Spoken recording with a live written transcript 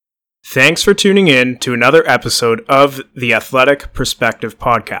Thanks for tuning in to another episode of the Athletic Perspective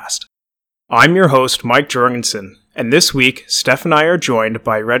Podcast. I'm your host, Mike Jorgensen, and this week, Steph and I are joined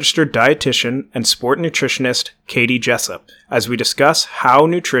by registered dietitian and sport nutritionist Katie Jessup as we discuss how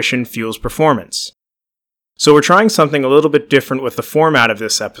nutrition fuels performance. So we're trying something a little bit different with the format of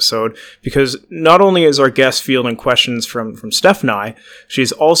this episode because not only is our guest fielding questions from Steph and I,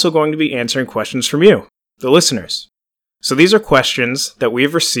 she's also going to be answering questions from you, the listeners. So these are questions that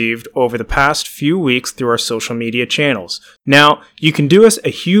we've received over the past few weeks through our social media channels. Now, you can do us a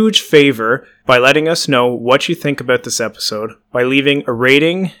huge favor by letting us know what you think about this episode by leaving a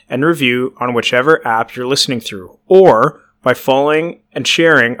rating and review on whichever app you're listening through, or by following and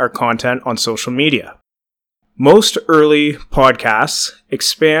sharing our content on social media. Most early podcasts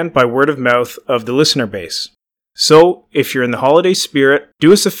expand by word of mouth of the listener base. So, if you're in the holiday spirit,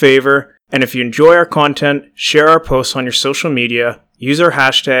 do us a favor, and if you enjoy our content, share our posts on your social media, use our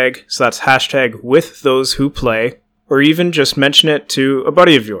hashtag, so that's hashtag with those who play, or even just mention it to a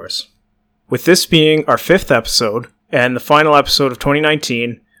buddy of yours. With this being our 5th episode, and the final episode of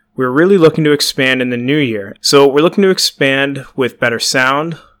 2019, we're really looking to expand in the new year. So we're looking to expand with better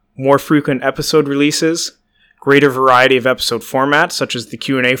sound, more frequent episode releases, greater variety of episode formats, such as the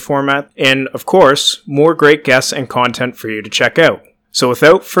Q&A format, and, of course, more great guests and content for you to check out. So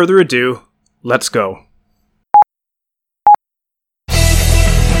without further ado, let's go.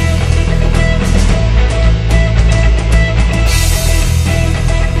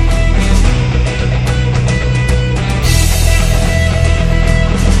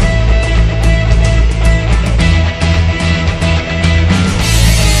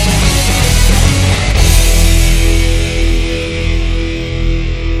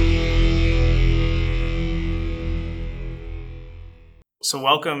 So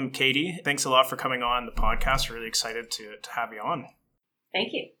welcome, Katie. Thanks a lot for coming on the podcast. Really excited to have you on.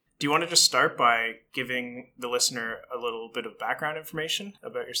 Thank you. Do you want to just start by giving the listener a little bit of background information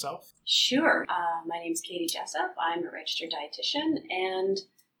about yourself? Sure. My name is Katie Jessup. I'm a registered dietitian and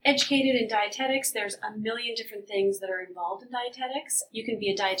educated in dietetics. There's a million different things that are involved in dietetics. You can be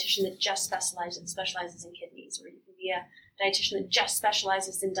a dietitian that just specializes in kidneys, or you can be a dietitian that just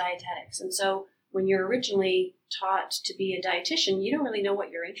specializes in dietetics. And so when you're originally taught to be a dietitian, you don't really know what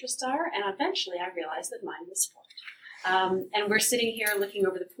your interests are. And eventually I realized that mine was sport. And we're sitting here looking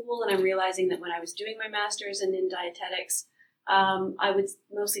over the pool, and I'm realizing that when I was doing my master's and in dietetics, I would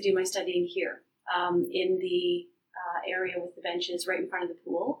mostly do my studying here in the area with the benches right in front of the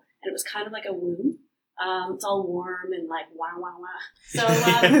pool. And it was kind of like a womb. It's all warm and like wah, wah, wah. So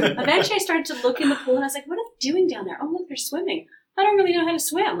eventually I started to look in the pool, and I was like, what are they doing down there? Oh, look, they're swimming. I don't really know how to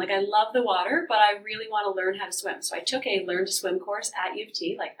swim. Like, I love the water, but I really want to learn how to swim. So I took a learn to swim course at U of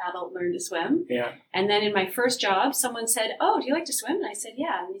T, like adult learn to swim. Yeah. And then in my first job, someone said, oh, do you like to swim? And I said,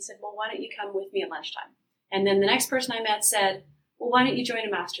 yeah. And he said, well, why don't you come with me at lunchtime? And then the next person I met said, well, why don't you join a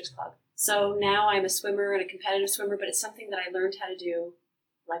master's club? So now I'm a swimmer and a competitive swimmer, but it's something that I learned how to do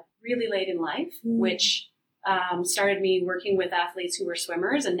like really late in life, which started me working with athletes who were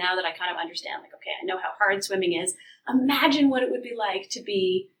swimmers. And now that I kind of understand, like, okay, I know how hard swimming is. Imagine what it would be like to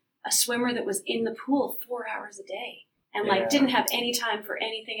be a swimmer that was in the pool 4 hours a day and like didn't have any time for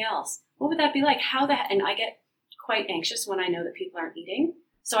anything else. What would that be like? And I get quite anxious when I know that people aren't eating.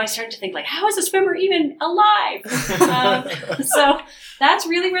 So I started to think, like, how is a swimmer even alive? So that's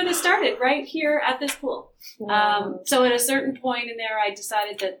really where this started, right here at this pool. So at a certain point in there, I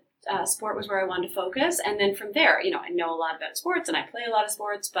decided that sport was where I wanted to focus. And then from there, I know a lot about sports and I play a lot of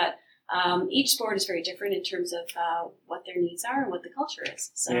sports, but each sport is very different in terms of what their needs are and what the culture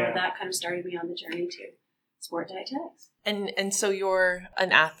is. So that kind of started me on the journey to sport dietetics. And so you're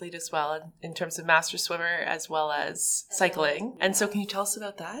an athlete as well in terms of master swimmer as well as cycling. And so can you tell us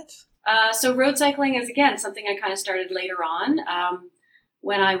about that? So road cycling is, again, something I kind of started later on.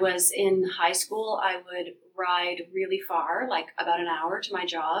 When I was in high school, I would ride really far, like about an hour to my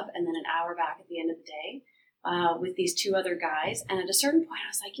job and then an hour back at the end of the day. With these two other guys. And at a certain point, I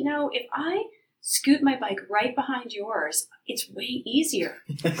was like, if I scoot my bike right behind yours, it's way easier.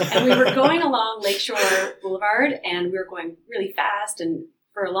 And we were going along Lakeshore Boulevard, and we were going really fast and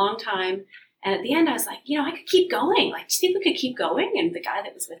for a long time. And at the end, I was like, I could keep going. Like, do you think we could keep going? And the guy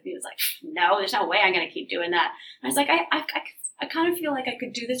that was with me was like, no, there's no way I'm going to keep doing that. And I was like, I kind of feel like I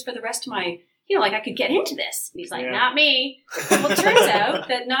could do this for the rest of my like I could get into this. And he's like, not me. Well, it turns out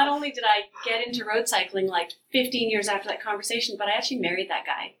that not only did I get into road cycling like 15 years after that conversation, but I actually married that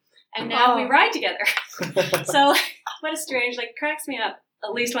guy. And now we ride together. So what a strange, cracks me up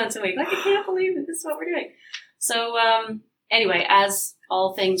at least once a week. Like, I can't believe that this is what we're doing. So anyway, as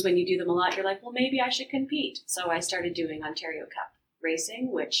all things, when you do them a lot, you're like, well, maybe I should compete. So I started doing Ontario Cup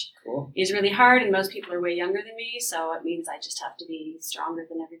racing, which Cool. is really hard, and most people are way younger than me, so it means I just have to be stronger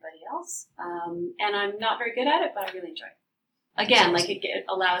than everybody else. And I'm not very good at it, but I really enjoy it. Again, like it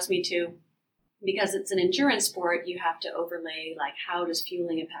allows me to, because it's an endurance sport, you have to overlay like how does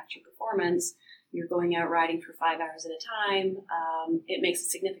fueling impact your performance. You're going out riding for 5 hours at a time. It makes a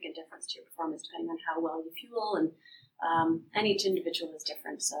significant difference to your performance depending on how well you fuel, and each individual is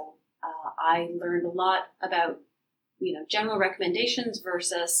different. So I learned a lot about general recommendations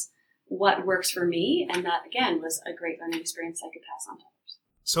versus what works for me, and that again was a great learning experience I could pass on to others.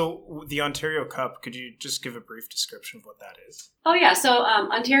 So the Ontario Cup, could you just give a brief description of what that is? Oh yeah, so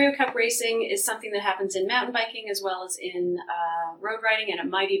Ontario Cup racing is something that happens in mountain biking as well as in road riding, and it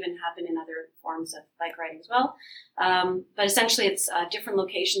might even happen in other forms of bike riding as well. But essentially it's different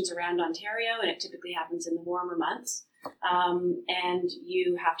locations around Ontario, and it typically happens in the warmer months. And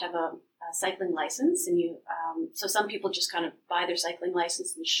you have to have a cycling license, and so some people just kind of buy their cycling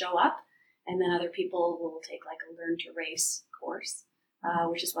license and show up, and then other people will take like a learn to race course.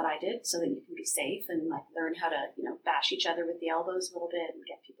 Which is what I did, so that you can be safe and like learn how to, bash each other with the elbows a little bit and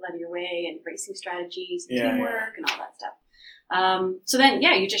get people out of your way, and racing strategies and teamwork and all that stuff. So then,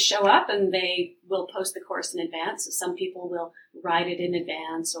 you just show up, and they will post the course in advance. So some people will ride it in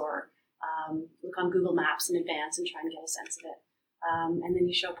advance, or look on Google Maps in advance and try and get a sense of it. And then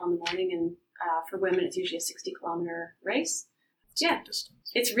you show up on the morning, and for women, it's usually a 60-kilometer race.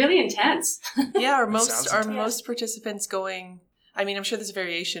 It's really intense. Yeah, are most participants going? I mean, I'm sure there's a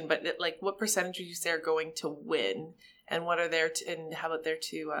variation, but what percentage would you say are going to win, and what are there and how about there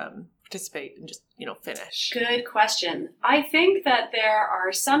to participate and just finish? Good question. I think that there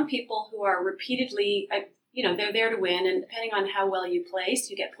are some people who are repeatedly, they're there to win, and depending on how well you place,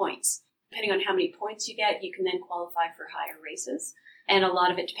 you get points. Depending on how many points you get, you can then qualify for higher races. And a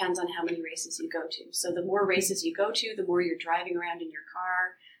lot of it depends on how many races you go to. So the more races you go to, the more you're driving around in your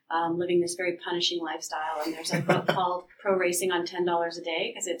car, living this very punishing lifestyle. And there's a book called Pro Racing on $10 a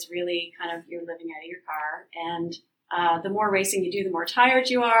Day, because it's really kind of you're living out of your car. And the more racing you do, the more tired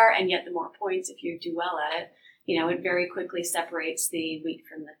you are, and yet the more points if you do well at it. It very quickly separates the wheat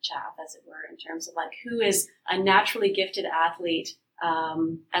from the chaff, as it were, in terms of like who is a naturally gifted athlete,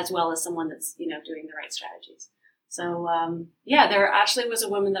 as well as someone that's doing the right strategies. So there actually was a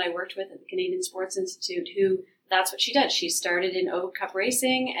woman that I worked with at the Canadian Sports Institute who that's what she did. She started in Oak Cup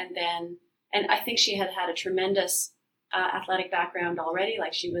racing, and I think she had a tremendous athletic background already.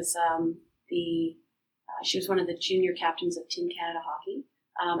 Like she was she was one of the junior captains of Team Canada Hockey.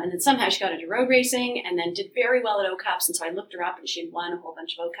 And then somehow she got into road racing, and then did very well at O Cups. And so I looked her up, and she had won a whole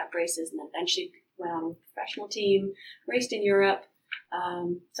bunch of O Cup races, and then eventually went on a professional team, raced in Europe.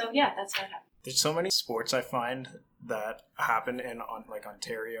 That's how it happened. There's so many sports I find that happen in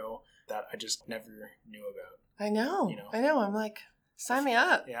Ontario that I just never knew about. I know. I'm like, sign me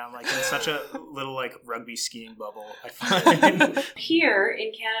up. Yeah, I'm like in such a little like rugby skiing bubble, I find. Here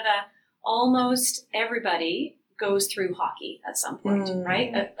in Canada, almost everybody goes through hockey at some point,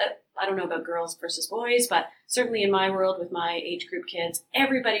 right? I don't know about girls versus boys, but certainly in my world with my age group kids,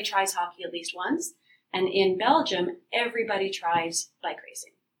 everybody tries hockey at least once. And in Belgium, everybody tries bike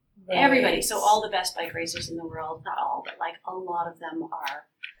racing. Right. Everybody. So all the best bike racers in the world, not all, but like a lot of them are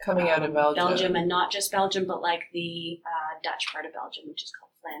coming out of Belgium. And not just Belgium, but like the Dutch part of Belgium, which is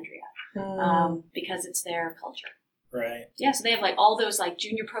called Flandria, because it's their culture. Right. Yeah, so they have like all those like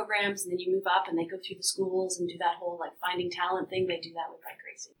junior programs, and then you move up and they go through the schools and do that whole like finding talent thing. They do that with bike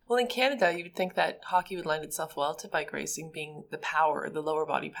racing. Well, in Canada, you would think that hockey would lend itself well to bike racing, being the lower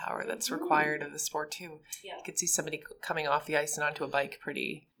body power that's required of the sport too. Yeah. You could see somebody coming off the ice and onto a bike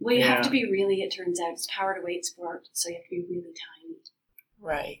pretty... Well, you have to be really, it turns out, it's power to weight sport, so you have to be really tiny.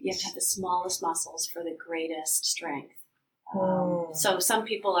 Right. You have to have the smallest muscles for the greatest strength. So some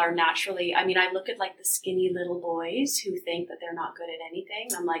people are naturally, I look at like the skinny little boys who think that they're not good at anything.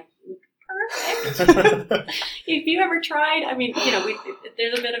 I'm like, perfect. If you ever tried,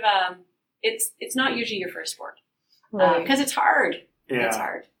 there's a bit of it's not usually your first sport. Because it's hard. Yeah. It's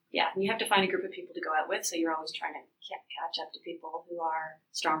hard. Yeah. And you have to find a group of people to go out with. So you're always trying to catch up to people who are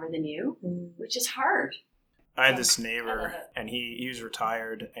stronger than you, which is hard. I had this neighbor, and he was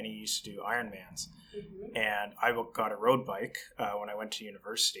retired, and he used to do Ironmans. Mm-hmm. And I got a road bike when I went to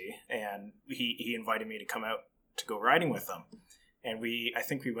university, and he invited me to come out to go riding with him. And I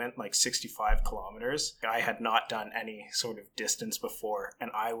think we went like 65 kilometers. I had not done any sort of distance before, and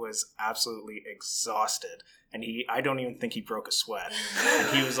I was absolutely exhausted. And I don't even think he broke a sweat.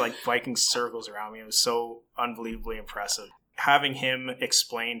 And he was like biking circles around me. It was so unbelievably impressive. Having him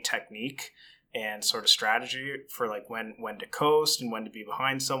explain technique and sort of strategy for like when to coast and when to be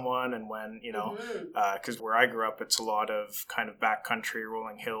behind someone and when, because where I grew up, it's a lot of kind of backcountry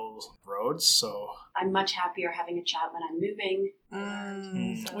rolling hills roads. So I'm much happier having a chat when I'm moving.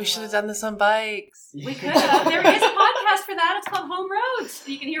 We should have done this on bikes. We could have. There is a podcast for that. It's called Home Roads.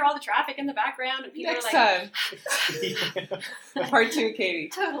 You can hear all the traffic in the background and people Next are like... time. Part 2, Katie.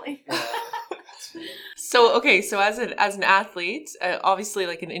 Totally. So as an athlete, obviously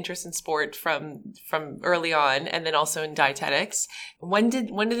like an interest in sport from early on, and then also in dietetics. When did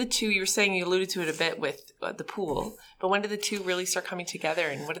the two, you were saying, you alluded to it a bit with the pool, but when did the two really start coming together,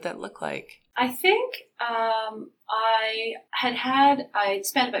 and what did that look like? I think I'd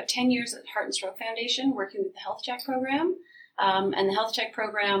spent about 10 years at the Heart and Stroke Foundation working with the Health Check program. And the Health Check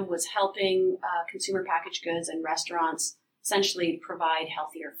program was helping consumer packaged goods and restaurants essentially provide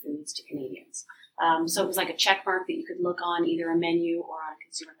healthier foods to Canadians. So it was like a check mark that you could look on either a menu or on a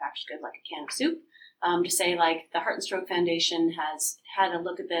consumer packaged good like a can of soup to say like the Heart and Stroke Foundation has had a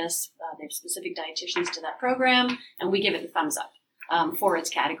look at this. They have specific dietitians to that program, and we give it the thumbs up for its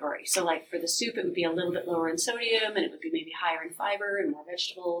category. So like for the soup, it would be a little bit lower in sodium and it would be maybe higher in fiber and more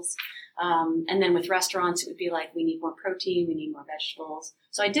vegetables. And then with restaurants, it would be like we need more protein, we need more vegetables.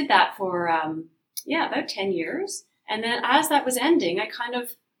 So I did that for, about 10 years. And then as that was ending, I kind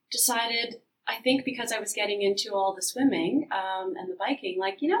of decided, I think because I was getting into all the swimming and the biking,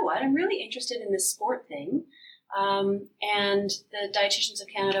 like, you know what, I'm really interested in this sport thing. And the Dietitians of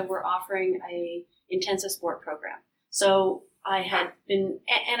Canada were offering a intensive sport program. So I had been,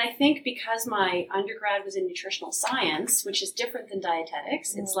 and I think because my undergrad was in nutritional science, which is different than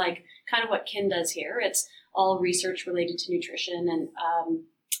dietetics, it's like kind of what Kin does here. It's all research related to nutrition. And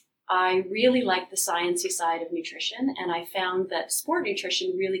I really liked the sciencey side of nutrition, and I found that sport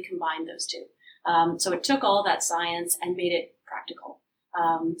nutrition really combined those two. So it took all that science and made it practical,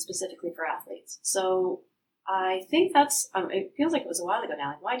 specifically for athletes. So I think that's, it feels like it was a while ago now.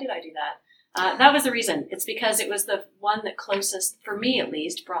 Like, why did I do that? That was the reason. It's because it was the one that closest, for me at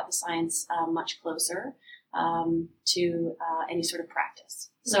least, brought the science much closer to any sort of practice.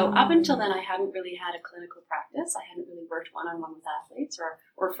 So up until then, I hadn't really had a clinical practice. I hadn't really worked one-on-one with athletes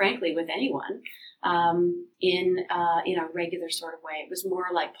or frankly with anyone in a regular sort of way. It was more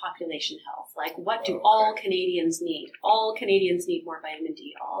like population health. Like, what do all Canadians need? All Canadians need more vitamin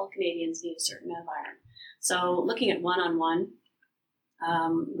D. All Canadians need a certain amount of iron. So looking at one-on-one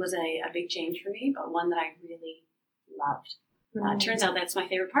was a big change for me, but one that I really loved. Turns out that's my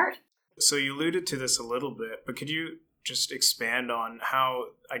favorite part. So you alluded to this a little bit, but could you just expand on how,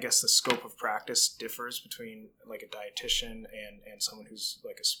 I guess, the scope of practice differs between like a dietitian and someone who's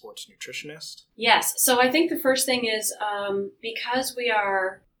like a sports nutritionist? Yes. So I think the first thing is because we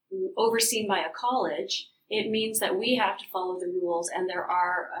are overseen by a college, it means that we have to follow the rules, and there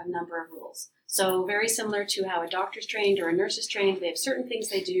are a number of rules. So very similar to how a doctor's trained or a nurse is trained, they have certain things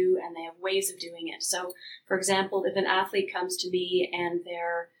they do and they have ways of doing it. So, for example, if an athlete comes to me and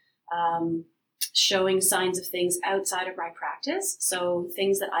they're showing signs of things outside of my practice, so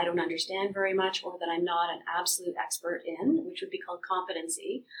things that I don't understand very much or that I'm not an absolute expert in, which would be called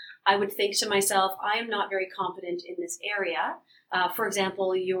competency, I would think to myself, I am not very competent in this area. For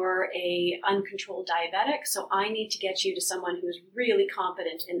example, you're a uncontrolled diabetic, so I need to get you to someone who is really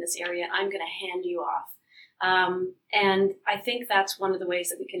competent in this area. I'm going to hand you off. And I think that's one of the ways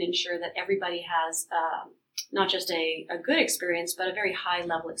that we can ensure that everybody has not just a good experience, but a very high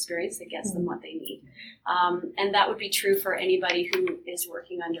level experience that gets them what they need. And that would be true for anybody who is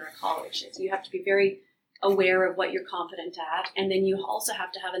working under a college. You have to be very aware of what you're competent at, and then you also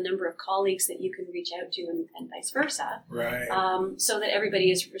have to have a number of colleagues that you can reach out to and vice versa, right? So that everybody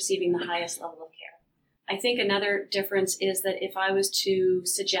is receiving the highest level of care. I think another difference is that if I was to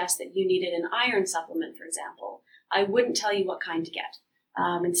suggest that you needed an iron supplement, for example, I wouldn't tell you what kind to get.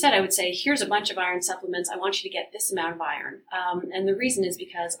 Instead, I would say, here's a bunch of iron supplements. I want you to get this amount of iron. And the reason is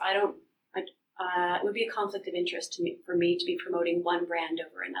because it would be a conflict of interest for me to be promoting one brand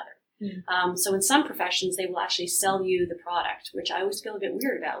over another. So in some professions, they will actually sell you the product, which I always feel a bit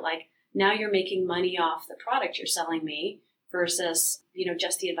weird about. Like, now you're making money off the product you're selling me versus,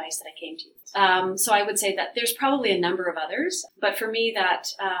 just the advice that I came to you. So I would say that there's probably a number of others. But for me, that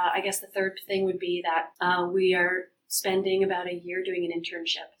I guess the third thing would be that we are spending about a year doing an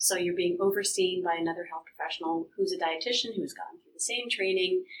internship. So you're being overseen by another health professional who's a dietitian, who's gone through the same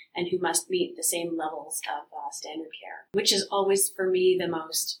training, and who must meet the same levels of standard care, which is always, for me,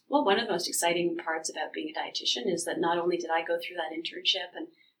 one of the most exciting parts about being a dietitian is that not only did I go through that internship and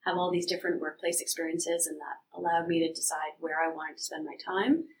have all these different workplace experiences, and that allowed me to decide where I wanted to spend my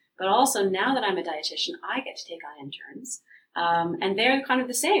time, but also now that I'm a dietitian, I get to take on interns. And they're kind of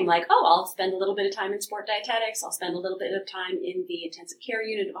the same, like, oh, I'll spend a little bit of time in sport dietetics. I'll spend a little bit of time in the intensive care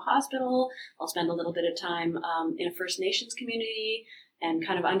unit of a hospital. I'll spend a little bit of time in a First Nations community and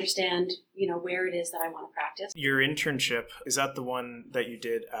kind of understand, where it is that I want to practice. Your internship, is that the one that you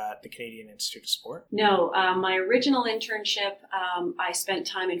did at the Canadian Institute of Sport? No, my original internship, I spent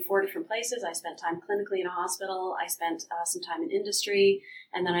time in 4 different places. I spent time clinically in a hospital. I spent some time in industry.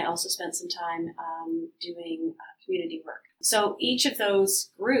 And then I also spent some time doing community work. So each of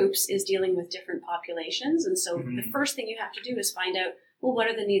those groups is dealing with different populations. And so the first thing you have to do is find out, well, what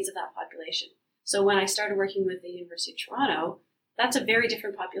are the needs of that population? So when I started working with the University of Toronto, that's a very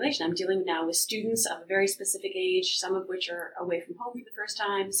different population. I'm dealing now with students of a very specific age, some of which are away from home for the first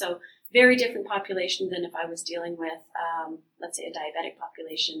time. So very different population than if I was dealing with, let's say, a diabetic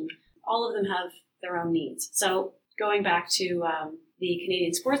population. All of them have their own needs. So going back to the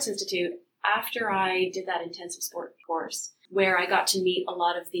Canadian Sports Institute, after I did that intensive sport course, where I got to meet a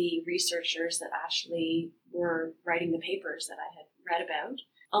lot of the researchers that actually were writing the papers that I had read about,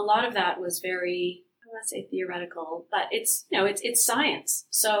 a lot of that was very, I don't want to say theoretical, but it's science.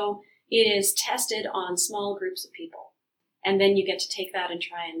 So it is tested on small groups of people. And then you get to take that and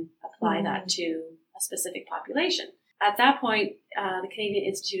try and apply that to a specific population. At that point, the Canadian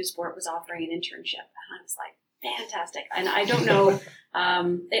Institute of Sport was offering an internship. And I was like, fantastic. And I don't know,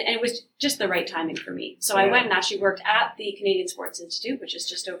 and it was just the right timing for me. So I went and actually worked at the Canadian Sports Institute, which is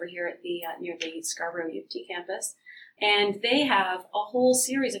just over here at the near the Scarborough U of T campus. And they have a whole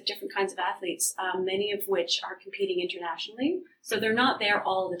series of different kinds of athletes, many of which are competing internationally. So they're not there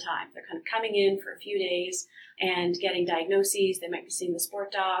all the time. They're kind of coming in for a few days and getting diagnoses. They might be seeing the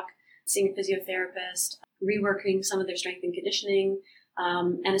sport doc, seeing a physiotherapist, reworking some of their strength and conditioning,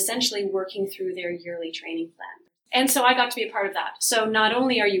 and essentially working through their yearly training plan. And so I got to be a part of that. So not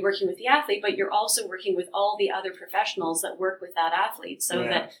only are you working with the athlete, but you're also working with all the other professionals that work with that athlete so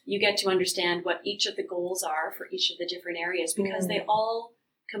that you get to understand what each of the goals are for each of the different areas, because they all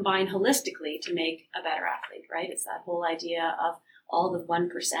combine holistically to make a better athlete, right? It's that whole idea of all the 1%.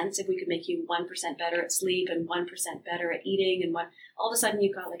 If we could make you 1% better at sleep and 1% better at eating, and all of a sudden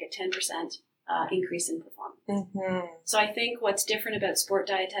you've got like a 10% increase in performance. So I think what's different about sport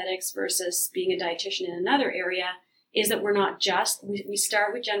dietetics versus being a dietitian in another area is that we're not just, we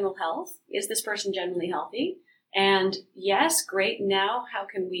start with general health. Is this person generally healthy? And yes, great. Now, how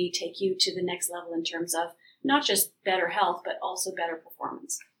can we take you to the next level in terms of not just better health, but also better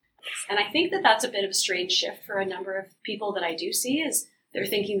performance? And I think that that's a bit of a strange shift for a number of people that I do see, is they're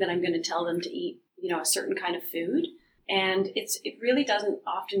thinking that I'm going to tell them to eat, a certain kind of food. And it really doesn't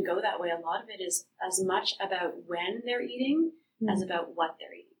often go that way. A lot of it is as much about when they're eating as about what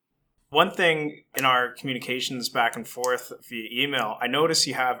they're eating. One thing in our communications back and forth via email, I notice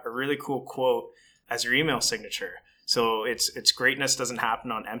you have a really cool quote as your email signature. So it's greatness doesn't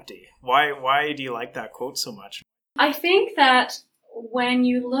happen on empty. Why do you like that quote so much? I think that when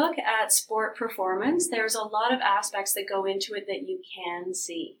you look at sport performance, there's a lot of aspects that go into it that you can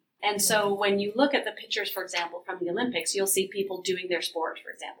see. And so when you look at the pictures, for example, from the Olympics, you'll see people doing their sport, for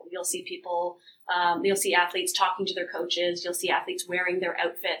example. You'll see people, you'll see athletes talking to their coaches. You'll see athletes wearing their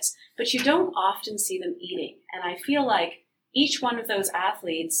outfits, but you don't often see them eating. And I feel like each one of those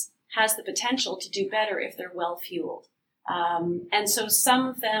athletes has the potential to do better if they're well fueled. And so some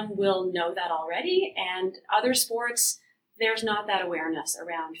of them will know that already, and other sports, there's not that awareness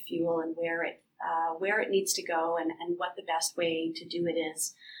around fuel and where it needs to go and what the best way to do it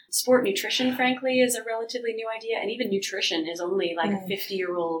is. Sport nutrition, frankly, is a relatively new idea, and even nutrition is only like a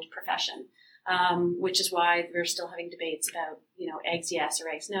 50-year-old profession, which is why we're still having debates about, eggs yes or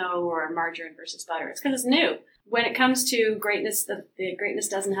eggs no, or margarine versus butter. It's because it's new. When it comes to greatness, the greatness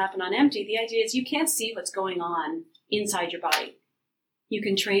doesn't happen on empty. The idea is you can't see what's going on inside your body. You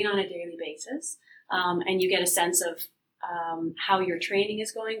can train on a daily basis, and you get a sense of how your training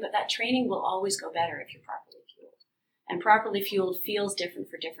is going, but that training will always go better if you're properly fueled. And properly fueled feels different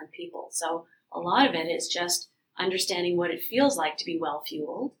for different people. So a lot of it is just understanding what it feels like to be well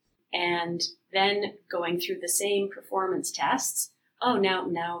fueled, and then going through the same performance tests. Oh,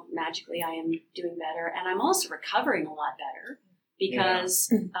 now magically I am doing better, and I'm also recovering a lot better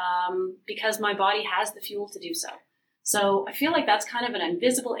because my body has the fuel to do so. So I feel like that's kind of an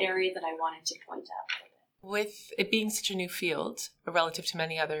invisible area that I wanted to point out. With it being such a new field relative to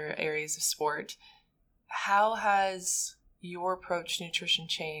many other areas of sport, how has your approach to nutrition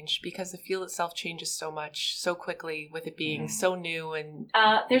changed? Because the field itself changes so much, so quickly, with it being so new. And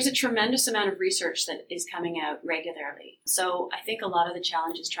there's a tremendous amount of research that is coming out regularly. So I think a lot of the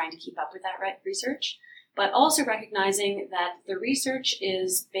challenge is trying to keep up with that research, but also recognizing that the research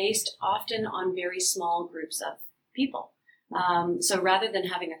is based often on very small groups of people. So rather than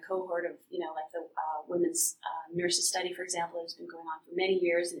having a cohort of, like the women's nurses study, for example, has been going on for many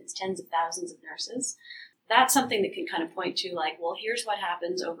years, and it's tens of thousands of nurses. That's something that can kind of point to like, well, here's what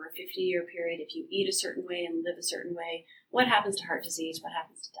happens over a 50-year period if you eat a certain way and live a certain way. What happens to heart disease? What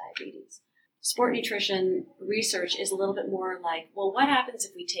happens to diabetes? Sport nutrition research is a little bit more like, well, what happens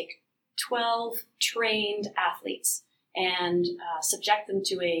if we take 12 trained athletes and subject them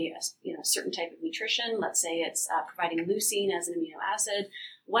to a certain type of nutrition? Let's say it's providing leucine as an amino acid.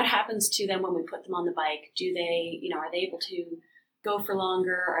 What happens to them when we put them on the bike? Do they, are they able to go for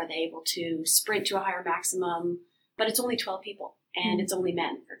longer? Are they able to sprint to a higher maximum? But it's only 12 people, and it's only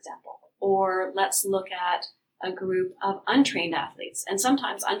men, for example. Or let's look at a group of untrained athletes. And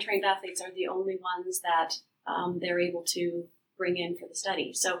sometimes untrained athletes are the only ones that they're able to bring in for the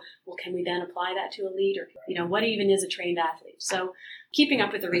study. So, well, can we then apply that to elite? Or, what even is a trained athlete? So keeping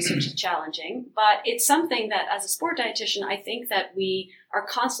up with the research is challenging, but it's something that as a sport dietitian, I think that we are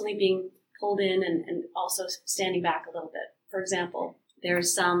constantly being pulled in and also standing back a little bit. For example,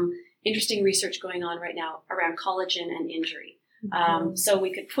 there's some interesting research going on right now around collagen and injury. So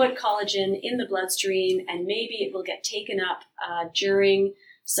we could put collagen in the bloodstream, and maybe it will get taken up during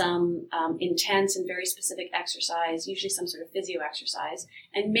some intense and very specific exercise, usually some sort of physio exercise,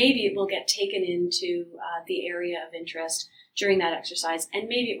 and maybe it will get taken into the area of interest during that exercise, and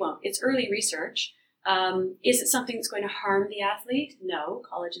maybe it won't. It's early research. Is it something that's going to harm the athlete? No,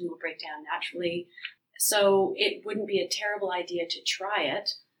 collagen will break down naturally. So it wouldn't be a terrible idea to try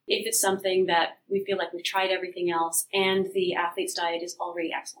it if it's something that we feel like we've tried everything else and the athlete's diet is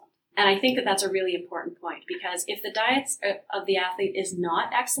already excellent. And I think that that's a really important point, because if the diet of the athlete is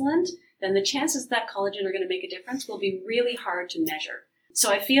not excellent, then the chances that collagen are going to make a difference will be really hard to measure.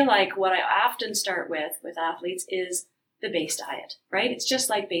 So I feel like what I often start with athletes is the base diet, right? It's just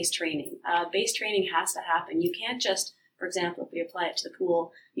like base training. Base training has to happen. You can't just, for example, if we apply it to the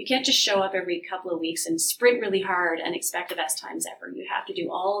pool, you can't just show up every couple of weeks and sprint really hard and expect the best times ever. You have to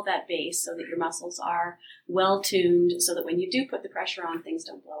do all of that base so that your muscles are well tuned, so that when you do put the pressure on, things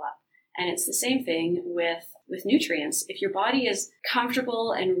don't blow up. And it's the same thing with nutrients. If your body is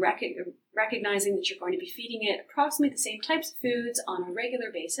comfortable and recognizing that you're going to be feeding it approximately the same types of foods on a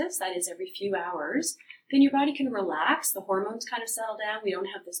regular basis, that is every few hours, then your body can relax. The hormones kind of settle down. We don't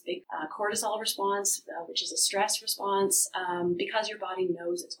have this big cortisol response, which is a stress response, because your body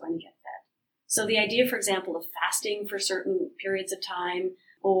knows it's going to get fed. So the idea, for example, of fasting for certain periods of time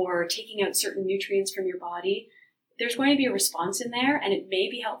or taking out certain nutrients from your body, there's going to be a response in there, and it may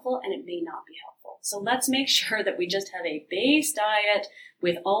be helpful and it may not be helpful. So let's make sure that we just have a base diet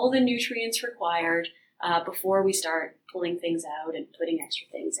with all the nutrients required before we start pulling things out and putting extra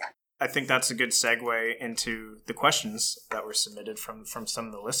things in. I think that's a good segue into the questions that were submitted from some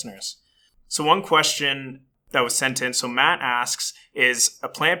of the listeners. So one question that was sent in, so Matt asks, is a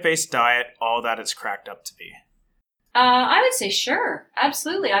plant-based diet all that it's cracked up to be? I would say sure,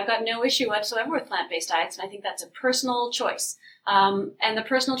 absolutely. I've got no issue whatsoever with plant-based diets, and I think that's a personal choice. And the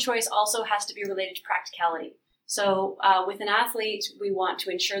personal choice also has to be related to practicality. So with an athlete, we want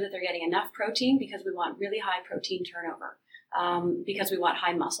to ensure that they're getting enough protein because we want really high protein turnover, because we want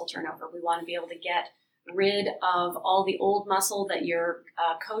high muscle turnover. We want to be able to get rid of all the old muscle that your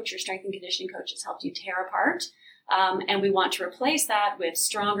coach, your strength and conditioning coach, has helped you tear apart. And we want to replace that with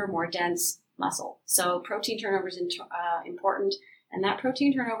stronger, more dense muscle. So protein turnover is important, and that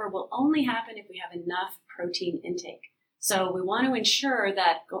protein turnover will only happen if we have enough protein intake. So we want to ensure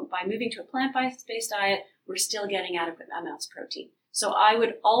that by moving to a plant-based diet, we're still getting adequate amounts of protein. So I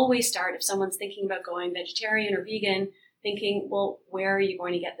would always start, if someone's thinking about going vegetarian or vegan, thinking, well, where are you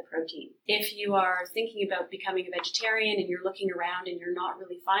going to get the protein? If you are thinking about becoming a vegetarian and you're looking around and you're not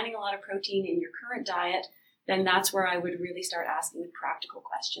really finding a lot of protein in your current diet, then that's where I would really start asking the practical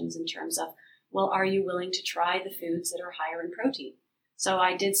questions in terms of, well, are you willing to try the foods that are higher in protein? So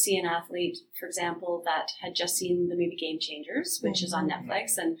I did see an athlete, for example, that had just seen the movie Game Changers, which is on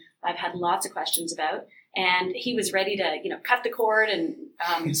Netflix, and I've had lots of questions about. And he was ready to, cut the cord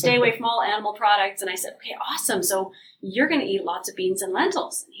and stay away from all animal products. And I said, okay, awesome. So you're going to eat lots of beans and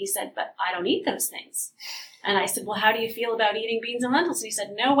lentils. And he said, but I don't eat those things. And I said, well, how do you feel about eating beans and lentils? And he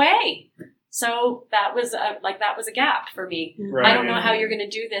said, no way. So that was a gap for me. Right. I don't know how you're going to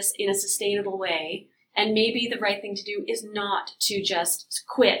do this in a sustainable way. And maybe the right thing to do is not to just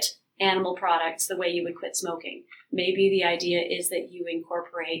quit animal products the way you would quit smoking. Maybe the idea is that you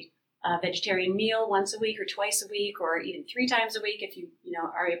incorporate a vegetarian meal once a week or twice a week or even 3 times a week if you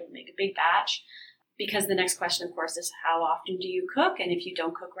are able to make a big batch. Because the next question, of course, is how often do you cook? And if you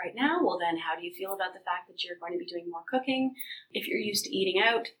don't cook right now, well, then how do you feel about the fact that you're going to be doing more cooking? If you're used to eating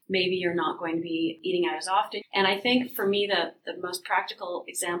out, maybe you're not going to be eating out as often. And I think for me, the most practical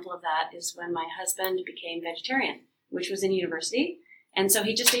example of that is when my husband became vegetarian, which was in university. And so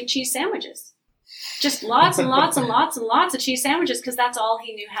he just ate cheese sandwiches. Just lots and lots and lots and lots of cheese sandwiches because that's all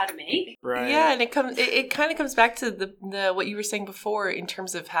he knew how to make. Right. Yeah, and it kind of comes back to the what you were saying before in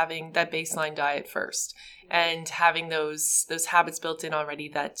terms of having that baseline diet first and having those habits built in already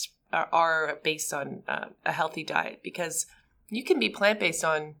that are based on a healthy diet, because you can be plant-based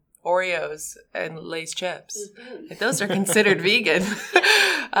on Oreos and Lay's chips. Mm-hmm. Those are considered vegan.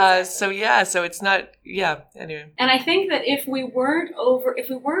 So it's not, anyway. And I think that if we weren't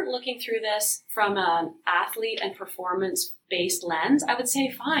looking through this from an athlete and performance-based lens, I would say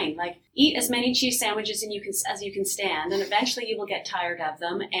fine, like eat as many cheese sandwiches as you can stand, and eventually you will get tired of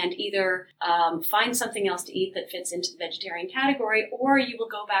them and either find something else to eat that fits into the vegetarian category, or you will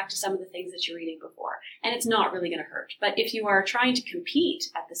go back to some of the things that you're eating before. And it's not really going to hurt. But if you are trying to compete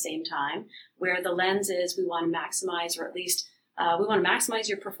at the same time, where the lens is we want to maximize, or at least we want to maximize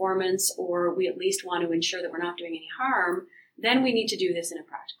your performance, or we at least want to ensure that we're not doing any harm, then we need to do this in a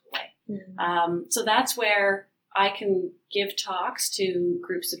practical way. Mm-hmm. So that's where I can give talks to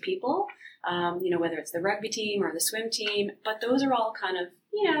groups of people, whether it's the rugby team or the swim team, but those are all kind of,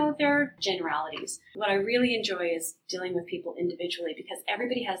 they're generalities. What I really enjoy is dealing with people individually, because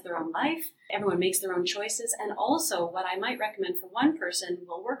everybody has their own life, everyone makes their own choices, and also what I might recommend for one person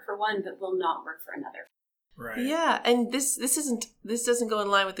will work for one but will not work for another. Right. Yeah, and this doesn't go in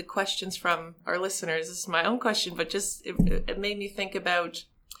line with the questions from our listeners. This is my own question, but just it made me think about.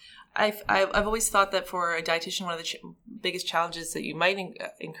 I've always thought that for a dietitian, one of the biggest challenges that you might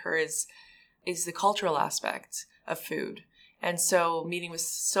incur is the cultural aspect of food. And so meeting with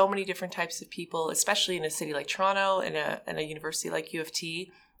so many different types of people, especially in a city like Toronto and a university like U of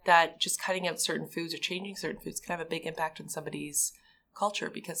T, that just cutting out certain foods or changing certain foods can have a big impact on somebody's culture,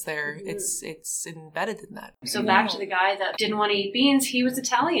 because it's embedded in that. So back to the guy that didn't want to eat beans, he was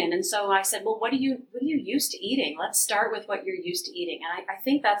Italian, and so I said, well, what are you used to eating? Let's start with what you're used to eating. And I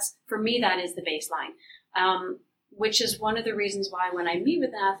think that's, for me, that is the baseline, which is one of the reasons why when I meet with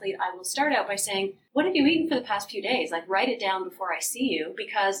an athlete, I will start out by saying, what have you eaten for the past few days? Like, write it down before I see you,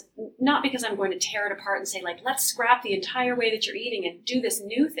 not because I'm going to tear it apart and say, like, let's scrap the entire way that you're eating and do this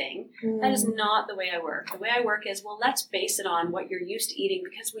new thing. That is not the way I work. The way I work is, well, let's base it on what you're used to eating,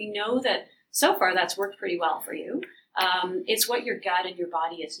 because we know that so far that's worked pretty well for you. It's what your gut and your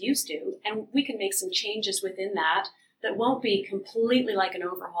body is used to, and we can make some changes within that won't be completely like an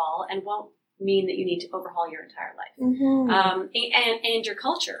overhaul and won't mean that you need to overhaul your entire life. Mm-hmm. And your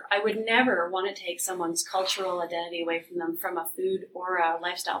culture. I would never want to take someone's cultural identity away from them from a food or a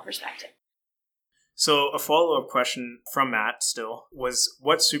lifestyle perspective. So a follow-up question from Matt still was,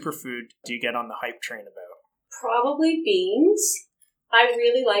 what superfood do you get on the hype train about? Probably beans. I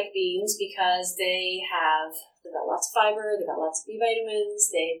really like beans because they've got lots of fiber, they've got lots of B vitamins,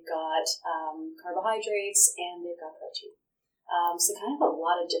 they've got carbohydrates, and they've got protein. So kind of a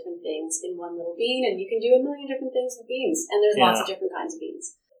lot of different things in one little bean, and you can do a million different things with beans, and there's lots of different kinds of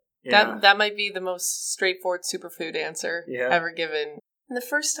beans. Yeah. That might be the most straightforward superfood answer ever given. And the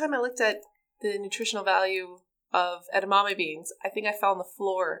first time I looked at the nutritional value of edamame beans, I think I fell on the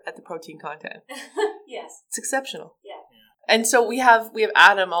floor at the protein content. Yes. It's exceptional. Yeah. And so we have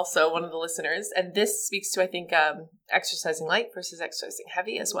Adam, also one of the listeners, and this speaks to, I think, exercising light versus exercising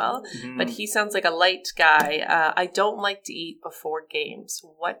heavy as well. Mm-hmm. But he sounds like a light guy. I don't like to eat before games.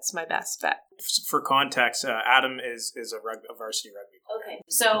 What's my best bet? For context, Adam is a varsity rugby player. Okay,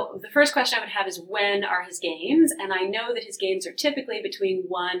 so the first question I would have is, when are his games? And I know that his games are typically between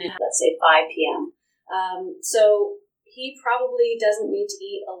 1 and, let's say, 5 p.m. So he probably doesn't need to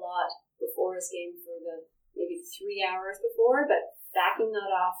eat a lot before his game for maybe 3 hours before, but backing that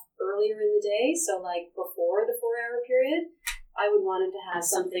off earlier in the day, so like before the 4-hour period, I would want him to have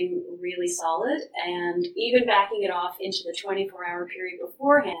something really solid. And even backing it off into the 24-hour period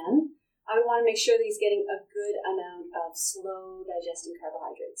beforehand, I would want to make sure that he's getting a good amount of slow digesting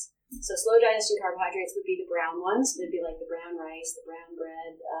carbohydrates. So slow digesting carbohydrates would be the brown ones. They'd be like the brown rice, the brown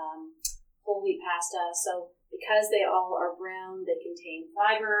bread, whole wheat pasta. So because they all are brown, they contain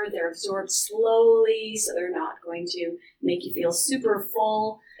fiber, they're absorbed slowly, so they're not going to make you feel super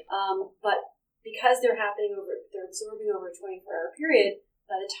full. But because they're absorbing over a 24-hour period,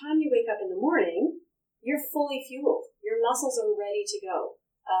 by the time you wake up in the morning, you're fully fueled. Your muscles are ready to go,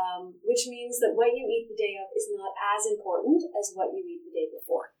 which means that what you eat the day of is not as important as what you eat the day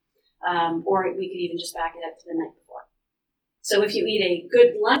before. Or we could even just back it up to the night before. So if you eat a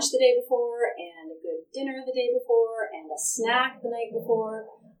good lunch the day before and a good dinner the day before and a snack the night before,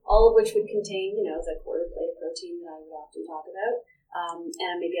 all of which would contain, the quarter plate of protein that I would often talk about,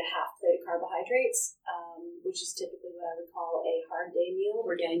 and maybe a half plate of carbohydrates, which is typically what I would call a hard day meal.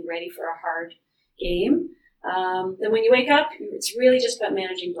 We're getting ready for a hard game. Then when you wake up, it's really just about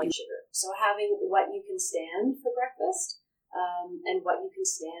managing blood sugar. So having what you can stand for breakfast and what you can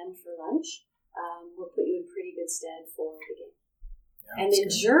stand for lunch will put you in pretty good stead for the game. Yeah, and then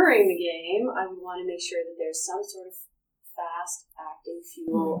during the game, I would want to make sure that there's some sort of fast-acting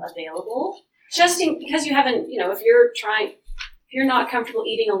fuel available. Because you haven't, if you're not comfortable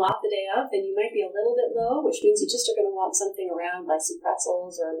eating a lot the day of, then you might be a little bit low, which means you just are going to want something around like some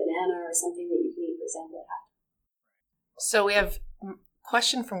pretzels or a banana or something that you can eat, for example, at half. So we have a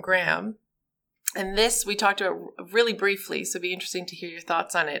question from Graham, and this we talked about really briefly, so it'd be interesting to hear your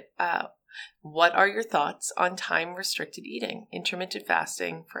thoughts on it. What are your thoughts on time-restricted eating, intermittent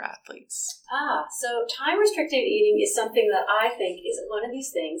fasting for athletes? So time-restricted eating is something that I think is one of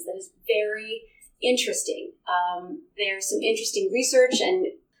these things that is very interesting. There's some interesting research, and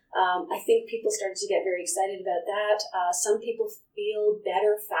I think people started to get very excited about that. Some people feel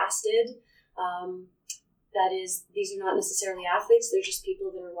better fasted. That is, these are not necessarily athletes. They're just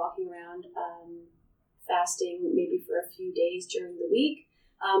people that are walking around fasting maybe for a few days during the week.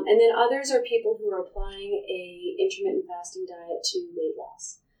 And then others are people who are applying a intermittent fasting diet to weight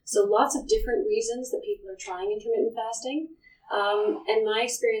loss. So lots of different reasons that people are trying intermittent fasting. And my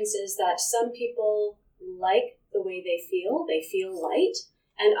experience is that some people like the way they feel light,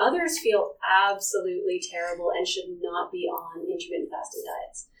 and others feel absolutely terrible and should not be on intermittent fasting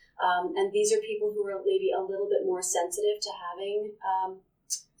diets. And these are people who are maybe a little bit more sensitive to having,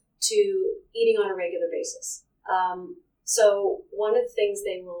 to eating on a regular basis. So one of the things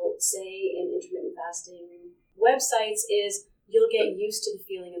they will say in intermittent fasting websites is you'll get used to the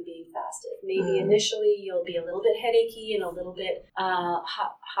feeling of being fasted. Maybe initially you'll be a little bit headachy and a little bit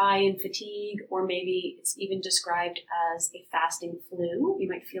high in fatigue, or maybe it's even described as a fasting flu. You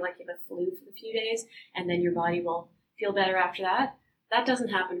might feel like you have a flu for a few days, and then your body will feel better after that. That doesn't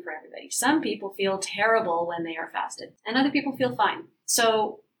happen for everybody. Some people feel terrible when they are fasted, and other people feel fine.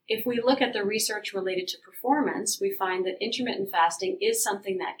 So if we look at the research related to performance, we find that intermittent fasting is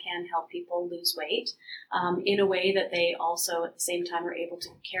something that can help people lose weight in a way that they also at the same time are able to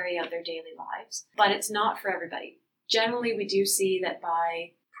carry out their daily lives. But it's not for everybody. Generally, we do see that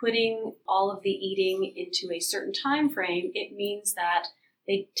by putting all of the eating into a certain time frame, it means that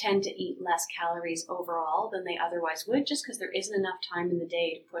they tend to eat less calories overall than they otherwise would, just because there isn't enough time in the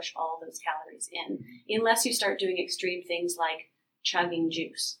day to push all those calories in, unless you start doing extreme things like chugging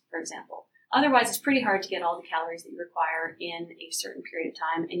juice, for example. Otherwise, it's pretty hard to get all the calories that you require in a certain period of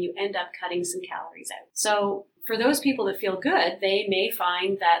time, and you end up cutting some calories out. So for those people that feel good, they may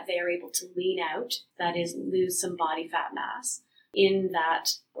find that they are able to lean out, that is, lose some body fat mass in that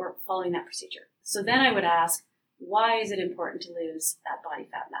or following that procedure. So then I would ask, why is it important to lose that body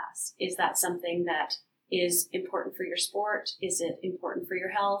fat mass? Is that something that is important for your sport? Is it important for your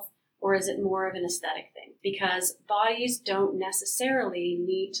health? Or is it more of an aesthetic thing? Because bodies don't necessarily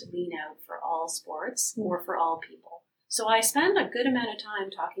need to lean out for all sports or for all people. So I spend a good amount of time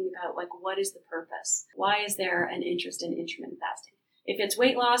talking about, what is the purpose? Why is there an interest in intermittent fasting? If it's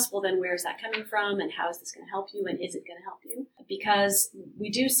weight loss, well, then where's that coming from? And how is this going to help you? And is it going to help you? Because we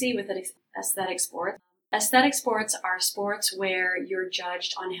do see with aesthetic sports are sports where you're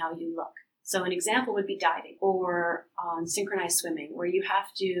judged on how you look. So an example would be diving or on synchronized swimming, where you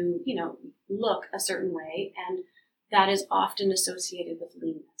have to, look a certain way, and that is often associated with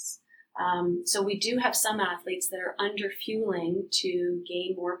leanness. So we do have some athletes that are under fueling to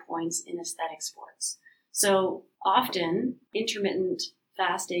gain more points in aesthetic sports. So often intermittent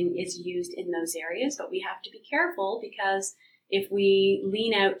fasting is used in those areas, but we have to be careful because if we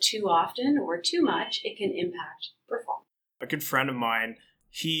lean out too often or too much, it can impact performance. A good friend of mine,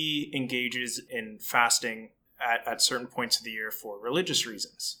 he engages in fasting at certain points of the year for religious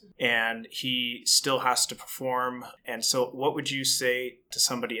reasons, and he still has to perform. And so what would you say to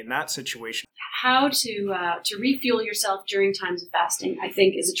somebody in that situation? How to refuel yourself during times of fasting, I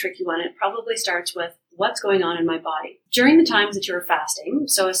think, is a tricky one. It probably starts with what's going on in my body. During the times that you're fasting,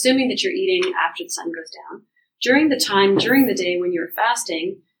 so assuming that you're eating after the sun goes down, during the day when you're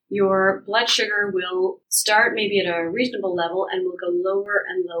fasting, your blood sugar will start maybe at a reasonable level and will go lower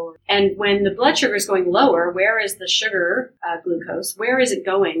and lower. And when the blood sugar is going lower, where is the sugar, glucose, where is it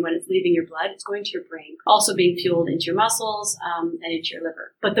going when it's leaving your blood? It's going to your brain, also being fueled into your muscles and into your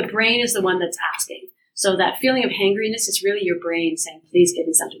liver. But the brain is the one that's asking. So that feeling of hangriness is really your brain saying, please give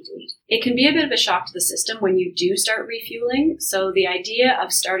me something to eat. It can be a bit of a shock to the system when you do start refueling. So the idea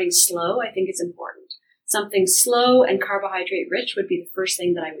of starting slow, I think, is important. Something slow and carbohydrate rich would be the first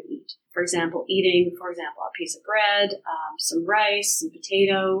thing that I would eat. For example, eating, a piece of bread, some rice, some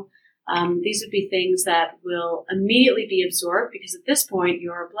potato. These would be things that will immediately be absorbed because at this point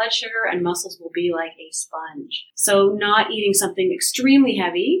your blood sugar and muscles will be like a sponge. So not eating something extremely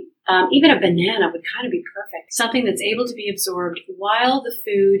heavy, even a banana would kind of be perfect. Something that's able to be absorbed while the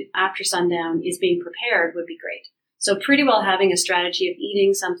food after sundown is being prepared would be great. So pretty well having a strategy of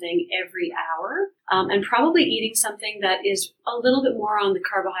eating something every hour, and probably eating something that is a little bit more on the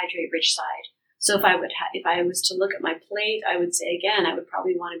carbohydrate-rich side. So if I was to look at my plate, I would say again, I would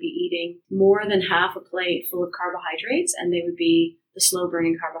probably want to be eating more than half a plate full of carbohydrates, and they would be the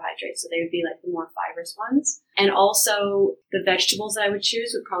slow-burning carbohydrates. So they would be like the more fibrous ones. And also the vegetables that I would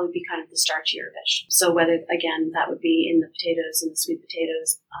choose would probably be kind of the starchier vegetables. So whether, again, that would be in the potatoes and the sweet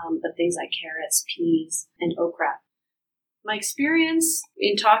potatoes, but things like carrots, peas, and okra. My experience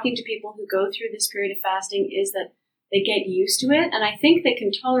in talking to people who go through this period of fasting is that they get used to it, and I think they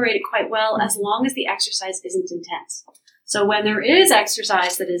can tolerate it quite well as long as the exercise isn't intense. So when there is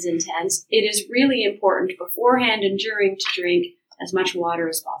exercise that is intense, it is really important beforehand and during to drink as much water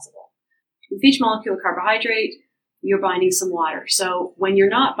as possible. With each molecule of carbohydrate, you're binding some water. So when you're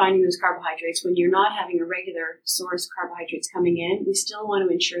not binding those carbohydrates, when you're not having a regular source of carbohydrates coming in, we still want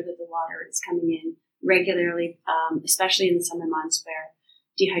to ensure that the water is coming in regularly, especially in the summer months where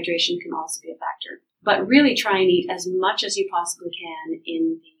dehydration can also be a factor. But really try and eat as much as you possibly can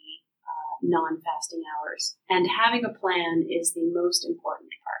in the non-fasting hours. And having a plan is the most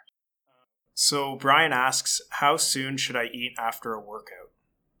important part. So Brian asks, how soon should I eat after a workout?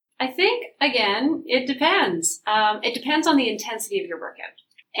 I think, again, it depends. It depends on the intensity of your workout.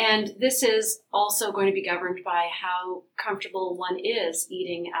 And this is also going to be governed by how comfortable one is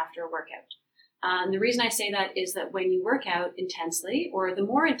eating after a workout. The reason I say that is that when you work out intensely, or the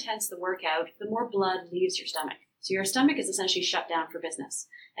more intense the workout, the more blood leaves your stomach. So your stomach is essentially shut down for business.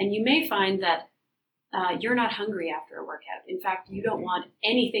 And you may find that you're not hungry after a workout. In fact, you don't want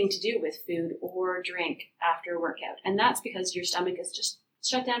anything to do with food or drink after a workout. And that's because your stomach is just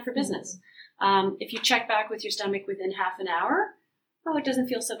shut down for business. If you check back with your stomach within half an hour, it doesn't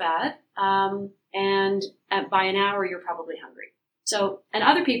feel so bad. And by an hour, you're probably hungry. So, and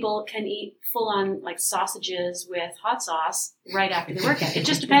other people can eat full-on like sausages with hot sauce right after the workout. It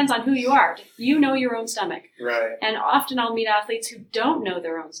just depends on who you are. You know your own stomach. Right. And often I'll meet athletes who don't know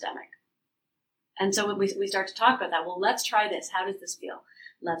their own stomach. And so when we start to talk about that, well, let's try this. How does this feel?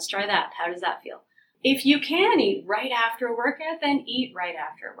 Let's try that. How does that feel? If you can eat right after a workout, then eat right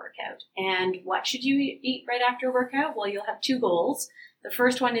after a workout. And what should you eat right after a workout? Well, you'll have two goals. The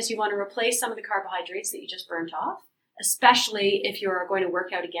first one is you want to replace some of the carbohydrates that you just burnt off, especially if you're going to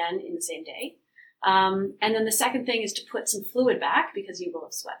work out again in the same day. And then the second thing is to put some fluid back because you will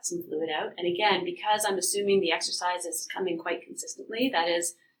have sweat some fluid out. And again, because I'm assuming the exercise is coming quite consistently, that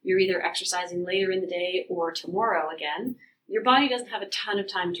is, you're either exercising later in the day or tomorrow again, your body doesn't have a ton of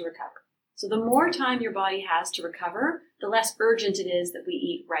time to recover. So the more time your body has to recover, the less urgent it is that we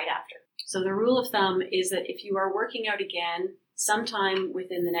eat right after. So the rule of thumb is that if you are working out again sometime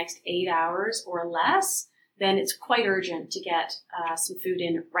within the next 8 hours or less, then it's quite urgent to get some food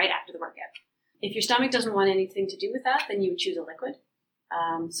in right after the workout. If your stomach doesn't want anything to do with that, then you would choose a liquid.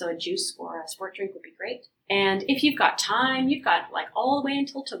 So a juice or a sport drink would be great. And if you've got time, you've got like all the way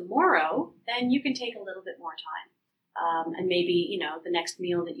until tomorrow, then you can take a little bit more time. And maybe, the next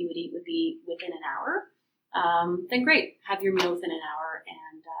meal that you would eat would be within an hour. Then great, have your meal within an hour.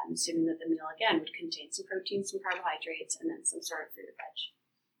 And I'm assuming that the meal, again, would contain some protein, some carbohydrates, and then some sort of fruit or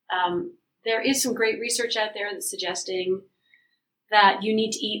veg. There is some great research out there that's suggesting that you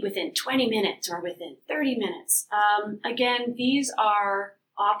need to eat within 20 minutes or within 30 minutes. Again, these are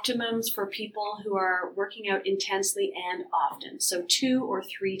optimums for people who are working out intensely and often, so 2 or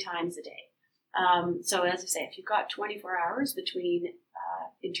 3 times a day. So as I say, if you've got 24 hours between,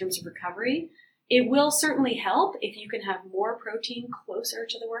 in terms of recovery, it will certainly help if you can have more protein closer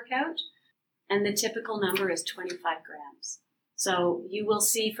to the workout. And the typical number is 25 grams. So you will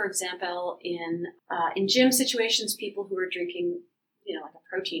see, for example, in gym situations, people who are drinking, like a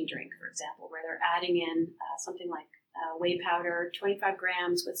protein drink, for example, where they're adding in something like whey powder, 25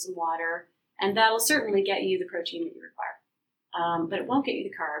 grams with some water, and that'll certainly get you the protein that you require. But it won't get you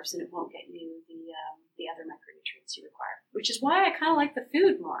the carbs, and it won't get you the other micronutrients you require, which is why I kind of like the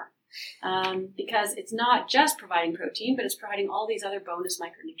food more, because it's not just providing protein, but it's providing all these other bonus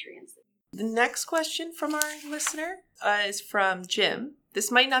micronutrients. The next question from our listener is from Jim.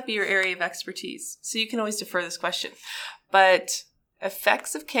 This might not be your area of expertise, so you can always defer this question. But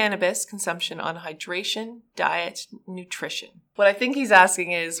Effects of cannabis consumption on hydration, diet, nutrition. What I think he's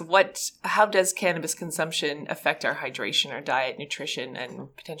asking is how does cannabis consumption affect our hydration, our diet, nutrition,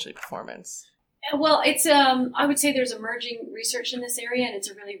 and potentially performance? Well, it's I would say there's emerging research in this area, and it's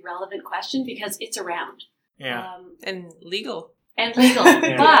a really relevant question because it's around. Yeah. And legal.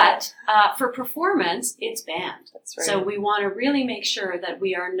 Yeah. But for performance, it's banned. That's right. So we want to really make sure that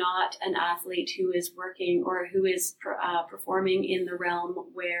we are not an athlete who is working or who is performing in the realm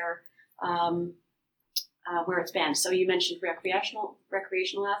where it's banned. So you mentioned recreational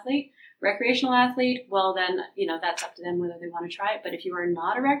athlete. Recreational athlete, well then, that's up to them whether they want to try it. But if you are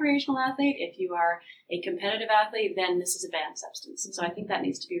not a recreational athlete, if you are a competitive athlete, then this is a banned substance. So I think that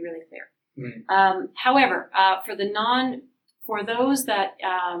needs to be really clear. Mm. However, for those that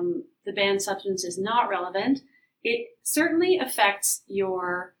the banned substance is not relevant, it certainly affects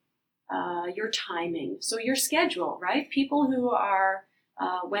your timing. So your schedule, right? People who are,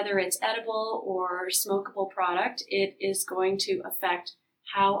 whether it's edible or smokable product, it is going to affect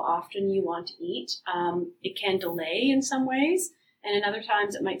how often you want to eat. It can delay in some ways, and in other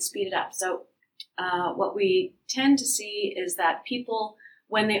times it might speed it up. So what we tend to see is that people,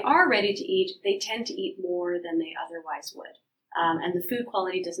 when they are ready to eat, they tend to eat more than they otherwise would. And the food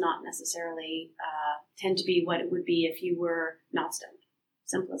quality does not necessarily tend to be what it would be if you were not stoned.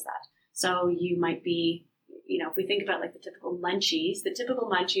 Simple as that. So you might be, if we think about like the typical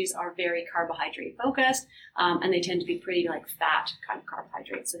munchies are very carbohydrate focused, and they tend to be pretty like fat kind of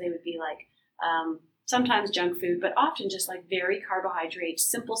carbohydrates. So they would be like sometimes junk food, but often just like very carbohydrate,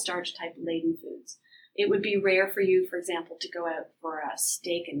 simple starch type laden foods. It would be rare for you, for example, to go out for a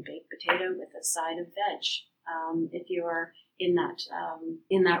steak and baked potato with a side of veg, if you're in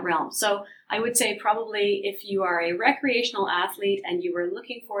that realm. So I would say probably if you are a recreational athlete and you were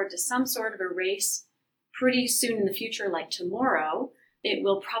looking forward to some sort of a race pretty soon in the future, like tomorrow, it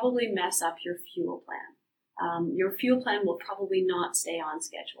will probably mess up your fuel plan. Your fuel plan will probably not stay on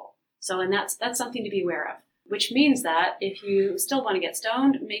schedule. So, and that's something to be aware of, which means that if you still want to get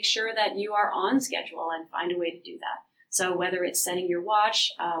stoned, make sure that you are on schedule and find a way to do that. So whether it's setting your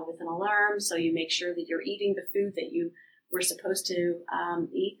watch with an alarm, so you make sure that you're eating the food that you were supposed to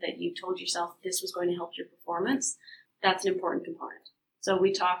eat, that you told yourself this was going to help your performance, that's an important component. So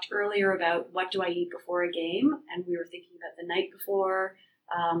we talked earlier about what do I eat before a game, and we were thinking about the night before,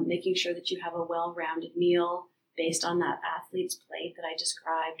 making sure that you have a well-rounded meal based on that athlete's plate that I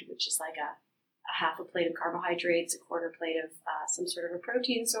described, which is like a half a plate of carbohydrates, a quarter plate of some sort of a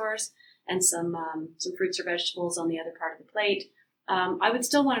protein source, and some fruits or vegetables on the other part of the plate. I would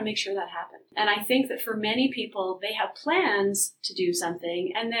still want to make sure that happened. And I think that for many people, they have plans to do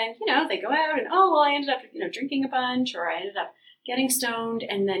something, and then, they go out and, I ended up, drinking a bunch, or I ended up getting stoned,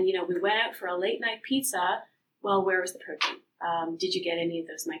 and then, we went out for a late night pizza. Well, where was the protein? Did you get any of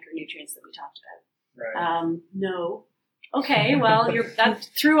those micronutrients that we talked about? Right. No. Okay, well, that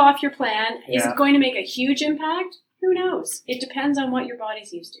threw off your plan. Yeah. Is it going to make a huge impact? Who knows? It depends on what your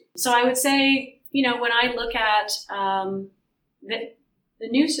body's used to. So I would say, when I look at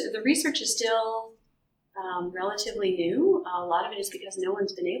the research is still relatively new. A lot of it is because no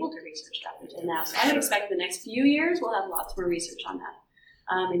one's been able to research that until now. So I would expect the next few years we'll have lots more research on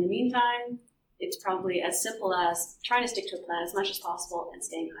that. In the meantime, it's probably as simple as trying to stick to a plan as much as possible and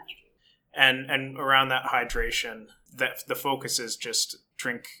staying hydrated. And around that hydration, the focus is just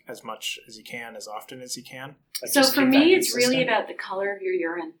drink as much as you can, as often as you can. So for me, it's really about the color of your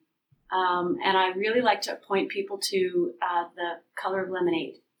urine. And I really like to point people to the color of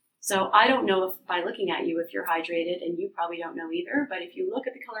lemonade. So I don't know if by looking at you if you're hydrated, and you probably don't know either, but if you look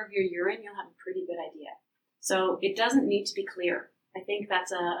at the color of your urine, you'll have a pretty good idea. So it doesn't need to be clear. I think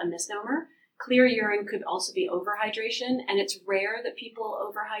that's a misnomer. Clear urine could also be overhydration, and it's rare that people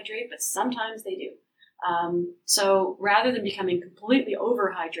overhydrate, but sometimes they do. So rather than becoming completely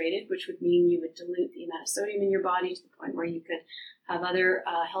overhydrated, which would mean you would dilute the amount of sodium in your body to the point where you could have other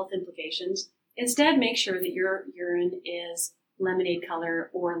health implications, instead make sure that your urine is lemonade color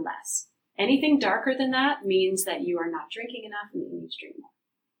or less. Anything darker than that means that you are not drinking enough and that you need to drink more.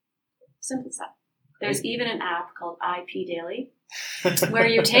 Simple as that. There's even an app called IP Daily where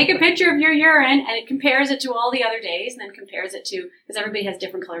you take a picture of your urine and it compares it to all the other days, and then compares it to, because everybody has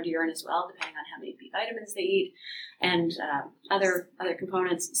different colored urine as well, depending on how many B vitamins they eat and other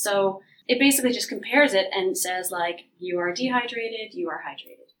components. So it basically just compares it and says, like, you are dehydrated, you are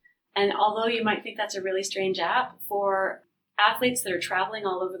hydrated. And although you might think that's a really strange app, for athletes that are traveling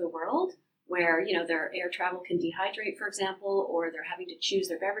all over the world, where, their air travel can dehydrate, for example, or they're having to choose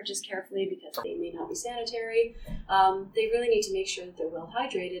their beverages carefully because they may not be sanitary, they really need to make sure that they're well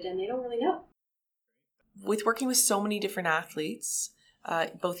hydrated, and they don't really know. with working with so many different athletes,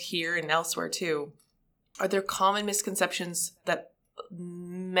 both here and elsewhere too, are there common misconceptions that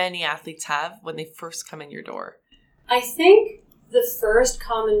many athletes have when they first come in your door? I think the first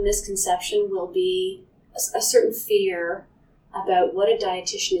common misconception will be a certain fear about what a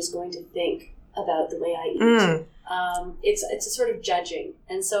dietitian is going to think about the way I eat. It's a sort of judging.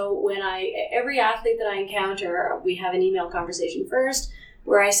 And so when every athlete that I encounter, we have an email conversation first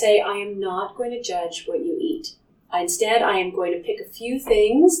where I say, I am not going to judge what you eat. Instead, I am going to pick a few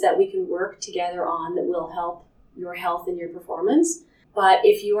things that we can work together on that will help your health and your performance. But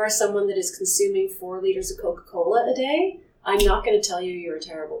if you are someone that is consuming 4 liters of Coca-Cola a day, I'm not going to tell you you're a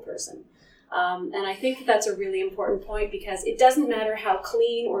terrible person. And I think that's a really important point, because it doesn't matter how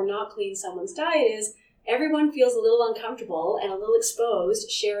clean or not clean someone's diet is, everyone feels a little uncomfortable and a little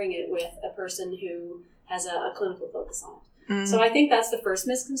exposed sharing it with a person who has a clinical focus on it. So I think that's the first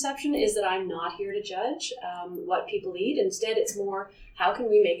misconception, is that I'm not here to judge what people eat. Instead, it's more, how can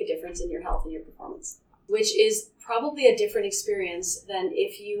we make a difference in your health and your performance? Which is probably a different experience than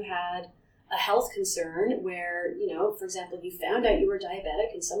if you had a health concern where, for example, you found out you were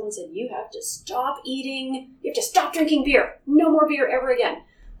diabetic and someone said, you have to stop eating, you have to stop drinking beer, no more beer ever again.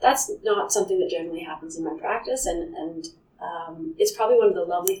 That's not something that generally happens in my practice. And it's probably one of the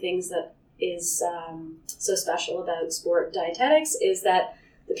lovely things that is so special about sport dietetics, is that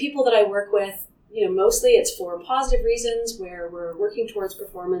the people that I work with, mostly it's for positive reasons where we're working towards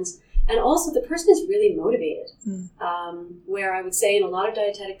performance. And also the person is really motivated. Where I would say in a lot of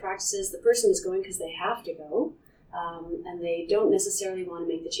dietetic practices, the person is going because they have to go. And they don't necessarily want to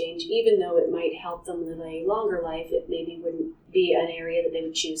make the change, even though it might help them live a longer life. It maybe wouldn't be an area that they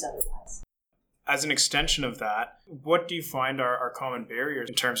would choose otherwise. As an extension of that, what do you find are common barriers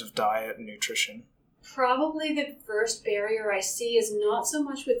in terms of diet and nutrition? Probably the first barrier I see is not so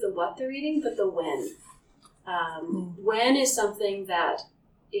much with the what they're eating, but the when. When is something that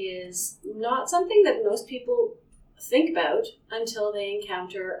is not something that most people think about until they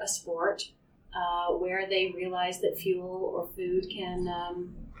encounter a sport where they realize that fuel or food can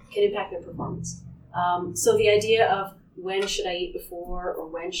impact their performance. So the idea of when should I eat before or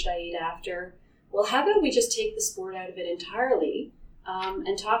when should I eat after? Well, how about we just take the sport out of it entirely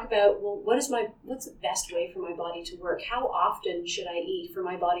and talk about, well, what's the best way for my body to work? How often should I eat for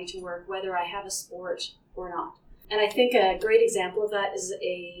my body to work, whether I have a sport or not? And I think a great example of that is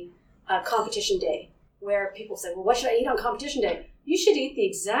a competition day, where people say, well, what should I eat on competition day? You should eat the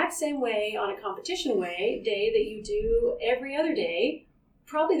exact same way on a competition day that you do every other day.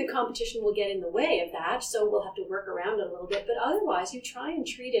 Probably the competition will get in the way of that, so we'll have to work around it a little bit. But otherwise, you try and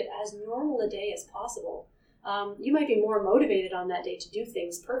treat it as normal a day as possible. You might be more motivated on that day to do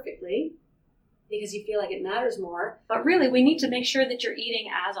things perfectly because you feel like it matters more. But really, we need to make sure that you're eating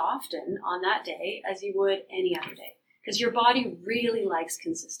as often on that day as you would any other day, because your body really likes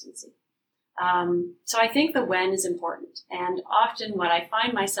consistency. So I think the when is important. And often what I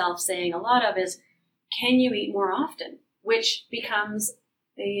find myself saying a lot of is, can you eat more often? Which becomes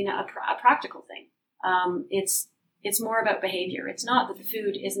a practical thing. It's more about behavior. It's not that the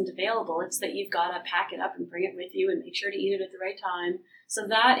food isn't available. It's that you've got to pack it up and bring it with you and make sure to eat it at the right time. So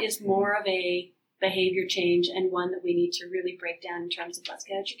that is more of a behavior change, and one that we need to really break down in terms of, let's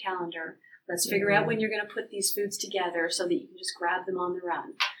get out your calendar. Let's figure out when you're going to put these foods together so that you can just grab them on the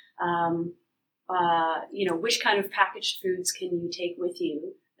run. Which kind of packaged foods can you take with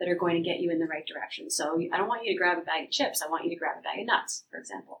you that are going to get you in the right direction? So I don't want you to grab a bag of chips. I want you to grab a bag of nuts, for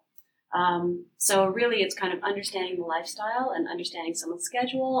example. So really it's kind of understanding the lifestyle and understanding someone's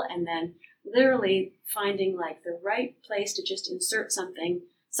schedule, and then literally finding like the right place to just insert something.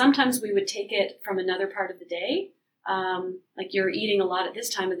 Sometimes we would take it from another part of the day. Like you're eating a lot at this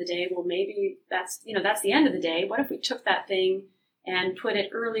time of the day. Well, maybe that's the end of the day. What if we took that thing and put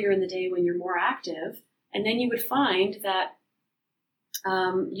it earlier in the day when you're more active? And then you would find that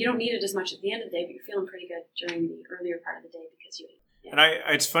you don't need it as much at the end of the day, but you're feeling pretty good during the earlier part of the day because you ate. Yeah.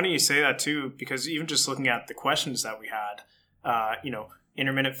 And it's funny you say that too, because even just looking at the questions that we had,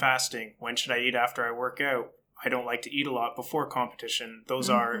 intermittent fasting, when should I eat after I work out? I don't like to eat a lot before competition. Those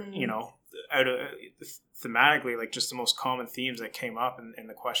are, out of thematically, like just the most common themes that came up in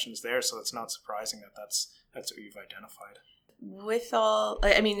the questions there. So it's not surprising that that's what you've identified.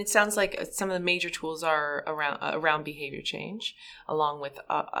 It sounds like some of the major tools are around behavior change, along with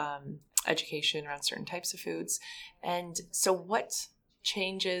education around certain types of foods. And so what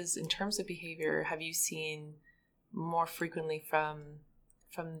changes in terms of behavior have you seen more frequently from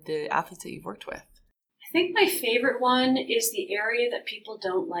the athletes that you've worked with? I think my favorite one is the area that people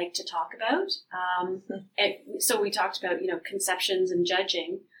don't like to talk about. So we talked about, conceptions and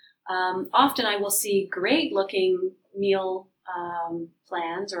judging. Often I will see great looking meal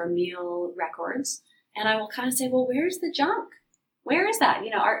plans or meal records, and I will kind of say, well, where's the junk? Where is that?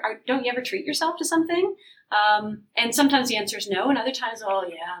 Don't you ever treat yourself to something? And sometimes the answer is no, and other times, oh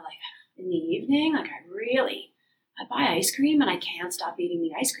yeah, like in the evening, like I buy ice cream and I can't stop eating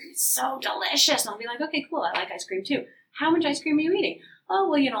the ice cream. It's so delicious. And I'll be like, okay, cool, I like ice cream too. How much ice cream are you eating? Oh,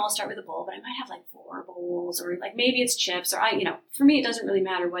 well, I'll start with a bowl, but I might have like 4 bowls, or like maybe it's chips, or for me, it doesn't really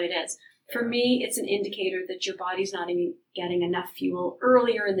matter what it is. For me, it's an indicator that your body's not even getting enough fuel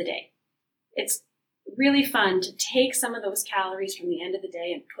earlier in the day. It's really fun to take some of those calories from the end of the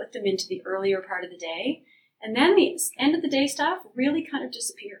day and put them into the earlier part of the day. And then the end of the day stuff really kind of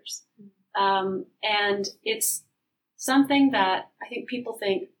disappears. And it's something that I think people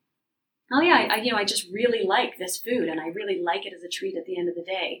think, oh yeah, I just really like this food and I really like it as a treat at the end of the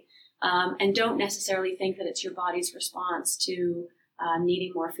day. And don't necessarily think that it's your body's response to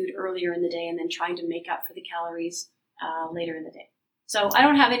needing more food earlier in the day and then trying to make up for the calories later in the day. So I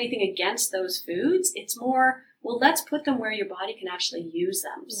don't have anything against those foods. It's more, well, let's put them where your body can actually use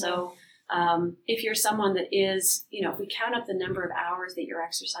them. Yeah. So if you're someone that is, if we count up the number of hours that you're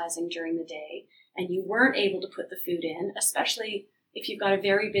exercising during the day and you weren't able to put the food in, especially if you've got a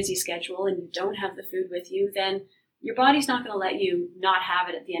very busy schedule and you don't have the food with you, then your body's not going to let you not have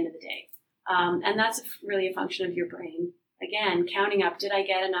it at the end of the day. And that's really a function of your brain. Again, counting up, did I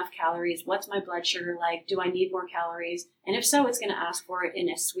get enough calories? What's my blood sugar like? Do I need more calories? And if so, it's going to ask for it in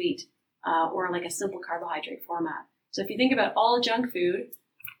a sweet or like a simple carbohydrate format. So if you think about all junk food,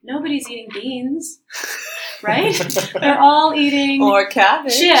 nobody's eating beans, right? They're all eating or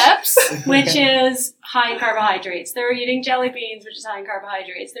cabbage chips, which is high in carbohydrates. They're eating jelly beans, which is high in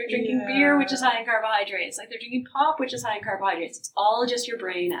carbohydrates. They're drinking beer, which is high in carbohydrates. Like they're drinking pop, which is high in carbohydrates. It's all just your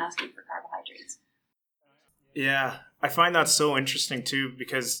brain asking for carbohydrates. Yeah, I find that so interesting too,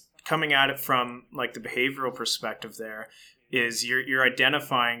 because coming at it from like the behavioral perspective there is you're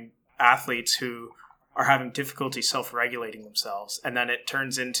identifying athletes who are having difficulty self-regulating themselves, and then it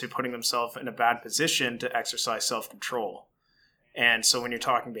turns into putting themselves in a bad position to exercise self-control. And so when you're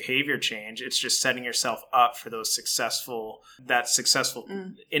talking behavior change, it's just setting yourself up for successful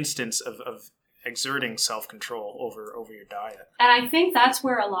instance of exerting self-control over your diet. And I think that's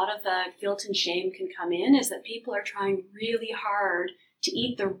where a lot of the guilt and shame can come in, is that people are trying really hard to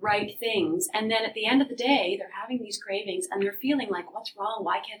eat the right things. And then at the end of the day, they're having these cravings and they're feeling like, what's wrong?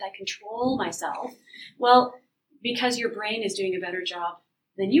 Why can't I control myself? Well, because your brain is doing a better job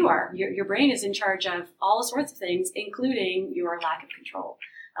than you are. Your brain is in charge of all sorts of things, including your lack of control.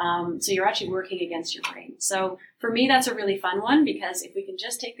 So you're actually working against your brain. So for me, that's a really fun one, because if we can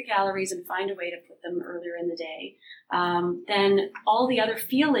just take the calories and find a way to put them earlier in the day, then all the other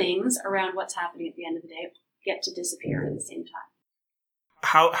feelings around what's happening at the end of the day get to disappear at the same time.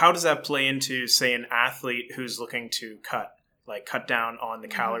 How does that play into, say, an athlete who's looking to cut down on the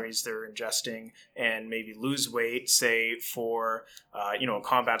calories they're ingesting and maybe lose weight, say for a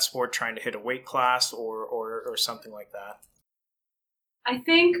combat sport, trying to hit a weight class or something like that? I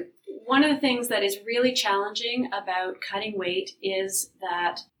think one of the things that is really challenging about cutting weight is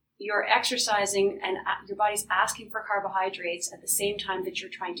that you're exercising and your body's asking for carbohydrates at the same time that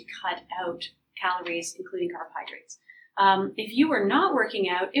you're trying to cut out calories, including carbohydrates. If you were not working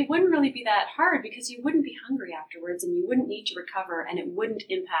out, it wouldn't really be that hard, because you wouldn't be hungry afterwards and you wouldn't need to recover, and it wouldn't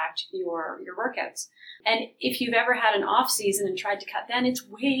impact your workouts. And if you've ever had an off season and tried to cut then, it's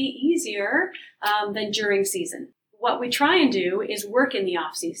way easier than during season. What we try and do is work in the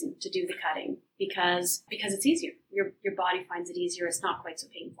off season to do the cutting because it's easier. Your body finds it easier. It's not quite so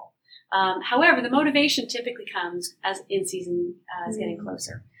painful. However, the motivation typically comes as in season is getting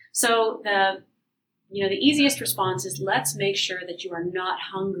closer. So the easiest response is, let's make sure that you are not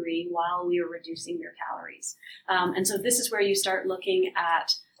hungry while we are reducing your calories. And so this is where you start looking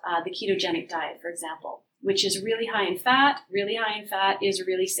at the ketogenic diet, for example, which is really high in fat. Really high in fat is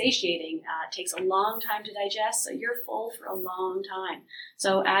really satiating. It takes a long time to digest, so you're full for a long time.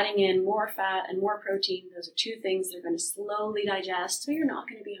 So adding in more fat and more protein, those are two things that are going to slowly digest, so you're not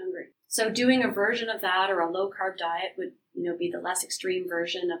going to be hungry. So doing a version of that, or a low-carb diet, would be the less extreme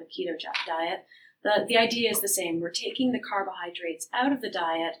version of a keto diet. The idea is the same. We're taking the carbohydrates out of the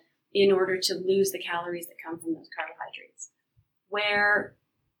diet in order to lose the calories that come from those carbohydrates. Where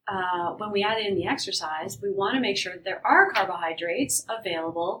when we add in the exercise, we want to make sure that there are carbohydrates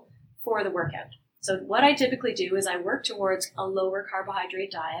available for the workout. So what I typically do is I work towards a lower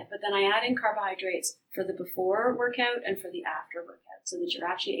carbohydrate diet, but then I add in carbohydrates for the before workout and for the after workout, so that you're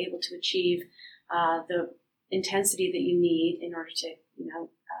actually able to achieve the intensity that you need in order to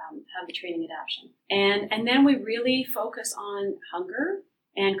have the training adaptation. And then we really focus on hunger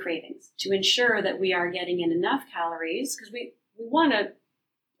and cravings to ensure that we are getting in enough calories, because we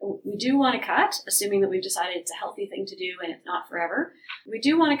do want to cut, assuming that we've decided it's a healthy thing to do and it's not forever. We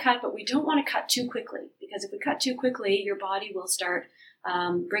do want to cut, but we don't want to cut too quickly, because if we cut too quickly, your body will start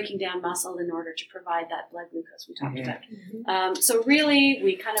breaking down muscle in order to provide that blood glucose we talked about. So really,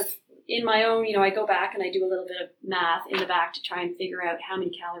 we kind of, in my own, I go back and I do a little bit of math in the back to try and figure out how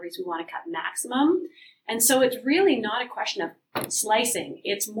many calories we want to cut maximum. And so it's really not a question of slicing,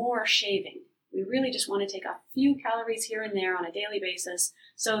 it's more shaving. We really just want to take a few calories here and there on a daily basis,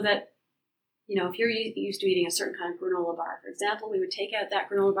 so that, if you're used to eating a certain kind of granola bar, for example, we would take out that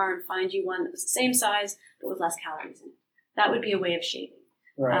granola bar and find you one that was the same size but with less calories in it. That would be a way of shaving.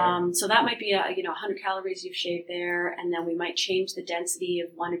 Right. So that might be 100 calories you've shaved there, and then we might change the density of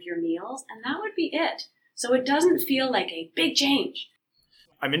one of your meals, and that would be it. So it doesn't feel like a big change.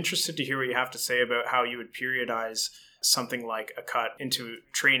 I'm interested to hear what you have to say about how you would periodize something like a cut into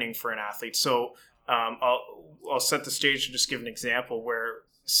training for an athlete. So I'll set the stage to just give an example where,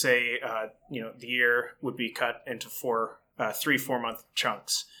 say, the year would be cut into 3 4-month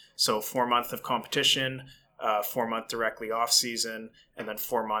chunks. So 4 months of competition, 4 month directly off season, and then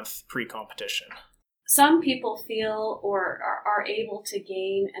 4 month pre-competition. Some people feel or are able to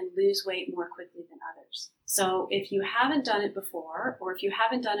gain and lose weight more quickly than others. So if you haven't done it before, or if you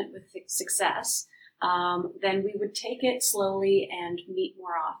haven't done it with success, then we would take it slowly and meet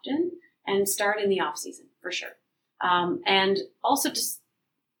more often and start in the off season for sure. And also just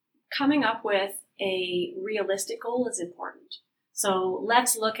coming up with a realistic goal is important. So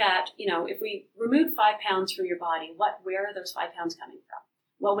let's look at, if we remove 5 pounds from your body, where are those 5 pounds coming from?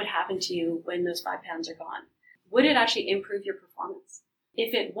 What would happen to you when those 5 pounds are gone? Would it actually improve your performance?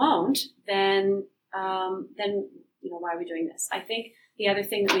 If it won't, then why are we doing this? I think the other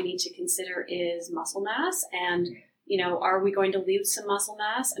thing that we need to consider is muscle mass, and are we going to lose some muscle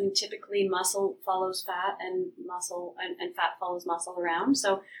mass? I mean, typically muscle follows fat, and fat follows muscle around.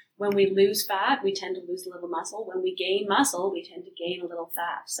 So when we lose fat, we tend to lose a little muscle. When we gain muscle, we tend to gain a little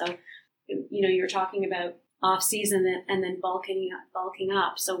fat. So, you're talking about off season and then bulking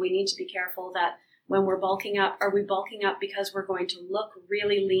up. So we need to be careful that when we're bulking up, are we bulking up because we're going to look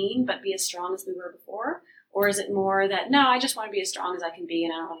really lean but be as strong as we were before? Or is it more that, no, I just want to be as strong as I can be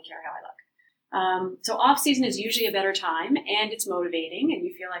and I don't really care how I look? So off season is usually a better time, and it's motivating, and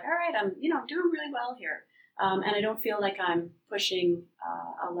you feel like, all right, I'm doing really well here. And I don't feel like I'm pushing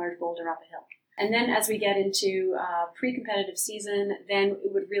a large boulder up a hill. And then as we get into pre-competitive season, then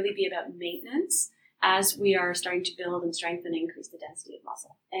it would really be about maintenance as we are starting to build and strengthen and increase the density of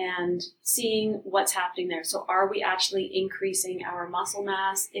muscle and seeing what's happening there. So are we actually increasing our muscle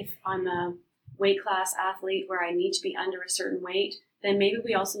mass? If I'm a weight class athlete where I need to be under a certain weight, then maybe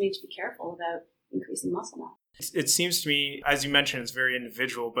we also need to be careful about increasing muscle mass. It seems to me, as you mentioned, it's very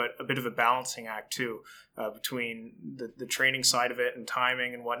individual, but a bit of a balancing act too, between the training side of it and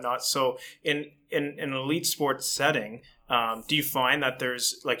timing and whatnot. So in an elite sports setting, do you find that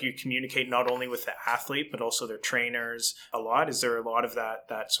there's, like, you communicate not only with the athlete, but also their trainers a lot? Is there a lot of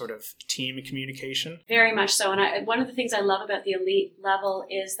that sort of team communication? Very much so. And one of the things I love about the elite level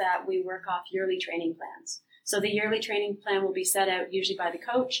is that we work off yearly training plans. So the yearly training plan will be set out usually by the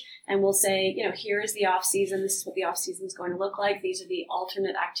coach, and we'll say, here is the off season. This is what the off season is going to look like. These are the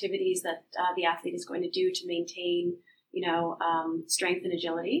alternate activities that the athlete is going to do to maintain, strength and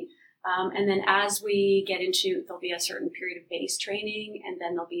agility. And then as we get into, there'll be a certain period of base training, and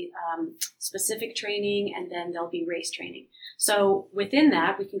then there'll be specific training, and then there'll be race training. So within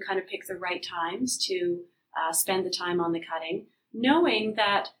that, we can kind of pick the right times to spend the time on the cutting, knowing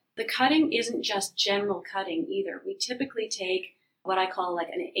that the cutting isn't just general cutting either. We typically take what I call like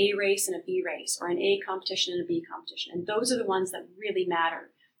an A race and a B race, or an A competition and a B competition. And those are the ones that really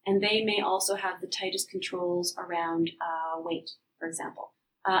matter. And they may also have the tightest controls around weight, for example.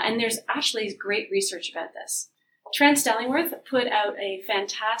 And there's actually great research about this. Trent Stellingworth put out a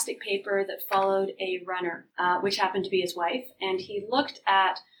fantastic paper that followed a runner, which happened to be his wife. And he looked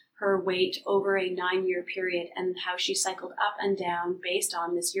at her weight over a 9-year period and how she cycled up and down based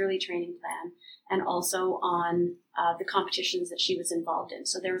on this yearly training plan, and also on the competitions that she was involved in.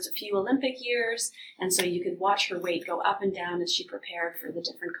 So there was a few Olympic years, and so you could watch her weight go up and down as she prepared for the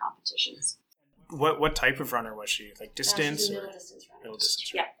different competitions. What type of runner was she? Like distance? She's a middle distance runner. Middle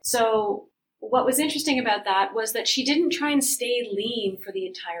distance. Yeah. So what was interesting about that was that she didn't try and stay lean for the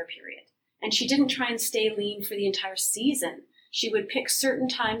entire period, and she didn't try and stay lean for the entire season. She would pick certain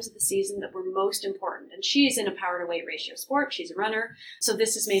times of the season that were most important. And she's in a power to weight ratio sport. She's a runner. So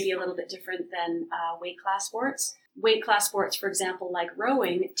this is maybe a little bit different than weight class sports. Weight class sports, for example, like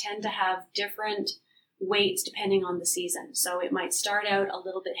rowing, tend to have different weights depending on the season. So it might start out a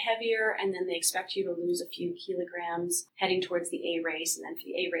little bit heavier, and then they expect you to lose a few kilograms heading towards the A race. And then for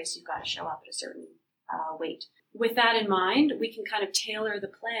the A race, you've got to show up at a certain weight. With that in mind, we can kind of tailor the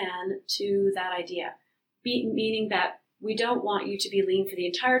plan to that idea, meaning that we don't want you to be lean for the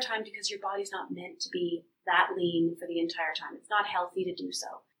entire time because your body's not meant to be that lean for the entire time. It's not healthy to do so.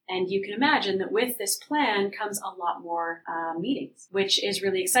 And you can imagine that with this plan comes a lot more meetings, which is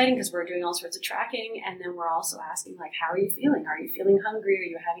really exciting because we're doing all sorts of tracking. And then we're also asking, like, how are you feeling? Are you feeling hungry? Are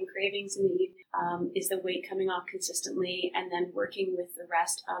you having cravings in the evening? Is the weight coming off consistently? And then working with the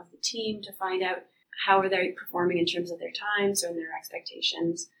rest of the team to find out how are they performing in terms of their times and their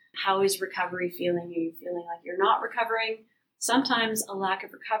expectations. How is recovery feeling? Are you feeling like you're not recovering? Sometimes a lack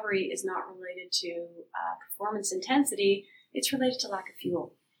of recovery is not related to performance intensity. It's related to lack of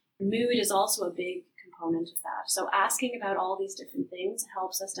fuel. Mood is also a big component of that. So asking about all these different things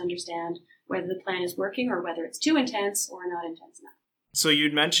helps us to understand whether the plan is working or whether it's too intense or not intense enough. So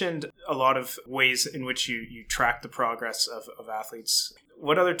you'd mentioned a lot of ways in which you track the progress of athletes.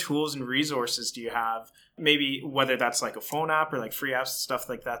 What other tools and resources do you have? Maybe whether that's like a phone app or like free apps, stuff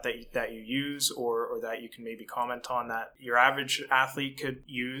like that you use or that you can maybe comment on that your average athlete could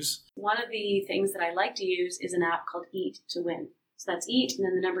use? One of the things that I like to use is an app called Eat to Win. So that's eat and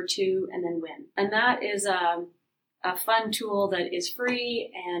then the number 2 and then win. And that is a fun tool that is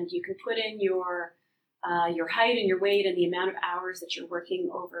free, and you can put in your height and your weight and the amount of hours that you're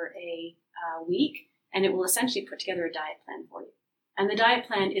working over a week, and it will essentially put together a diet plan for you. And the diet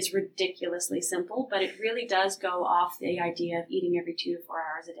plan is ridiculously simple, but it really does go off the idea of eating every 2 to 4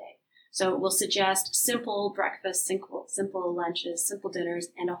 hours a day. So it will suggest simple breakfasts, simple lunches, simple dinners,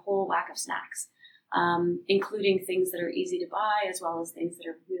 and a whole whack of snacks. Including things that are easy to buy as well as things that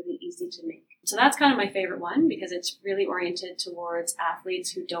are really easy to make. So that's kind of my favorite one because it's really oriented towards athletes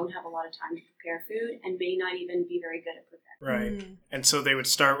who don't have a lot of time to prepare food and may not even be very good at preparing. Right. And so they would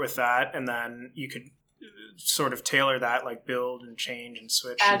start with that, and then you could sort of tailor that, like build and change and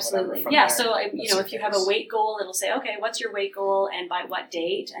switch. Absolutely. And yeah. there. So, if you have a weight goal, it'll say, okay, what's your weight goal and by what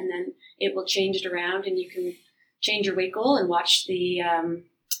date? And then it will change it around, and you can change your weight goal and watch the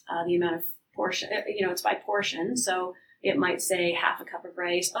amount of portion, it's by portion. So it might say half a cup of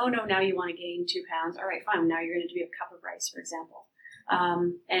rice. Oh no, now you want to gain 2 pounds. All right, fine. Now you're going to do a cup of rice, for example.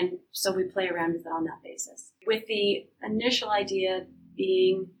 And so we play around with it on that basis. With the initial idea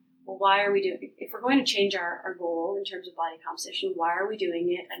being, well, why are we doing, if we're going to change our goal in terms of body composition, why are we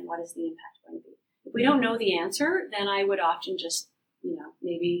doing it and what is the impact going to be? If we don't know the answer, then I would often just,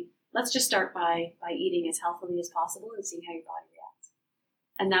 maybe let's just start by eating as healthily as possible and seeing how your body reacts.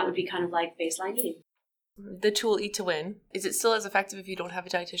 And that would be kind of like baseline eating. The tool Eat to Win, is it still as effective if you don't have a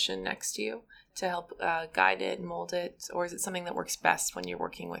dietitian next to you to help guide it and mold it? Or is it something that works best when you're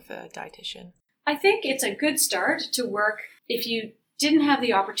working with a dietitian? I think it's a good start to work. If you didn't have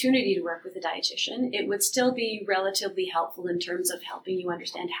the opportunity to work with a dietitian, it would still be relatively helpful in terms of helping you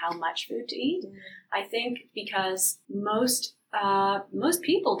understand how much food to eat. Mm-hmm. I think because most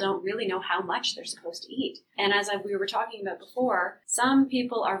people don't really know how much they're supposed to eat. And as we were talking about before, some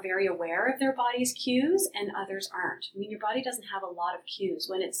people are very aware of their body's cues and others aren't. I mean, your body doesn't have a lot of cues.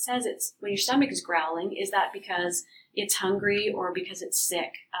 When it says when your stomach is growling, is that because it's hungry or because it's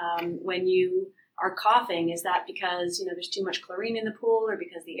sick? When you are coughing, is that because, there's too much chlorine in the pool or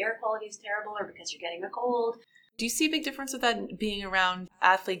because the air quality is terrible or because you're getting a cold? Do you see a big difference with that being around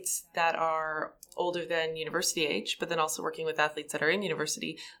athletes that are older than university age, but then also working with athletes that are in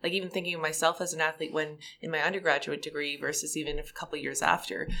university? Like even thinking of myself as an athlete when in my undergraduate degree versus even a couple of years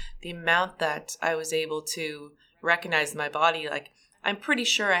after, the amount that I was able to recognize in my body, like I'm pretty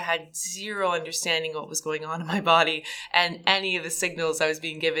sure I had zero understanding what was going on in my body and any of the signals I was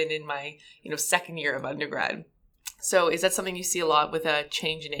being given in my, second year of undergrad. So is that something you see a lot with a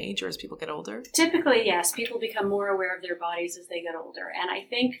change in age or as people get older? Typically, yes. People become more aware of their bodies as they get older. And I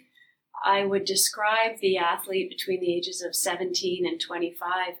think I would describe the athlete between the ages of 17 and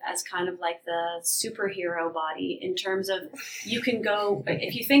 25 as kind of like the superhero body in terms of you can go,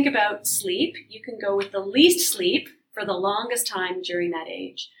 if you think about sleep, you can go with the least sleep for the longest time during that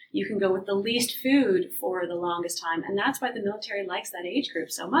age. You can go with the least food for the longest time. And that's why the military likes that age group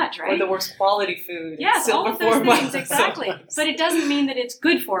so much, right? Or the worst quality food. Yes, all of those things, exactly. But it doesn't mean that it's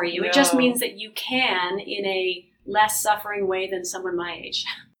good for you. No. It just means that you can in a less suffering way than someone my age.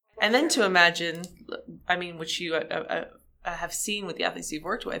 And then to imagine, which you have seen with the athletes you've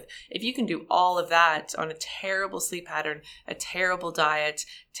worked with, if you can do all of that on a terrible sleep pattern, a terrible diet,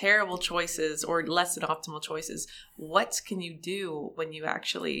 terrible choices, or less than optimal choices, what can you do when you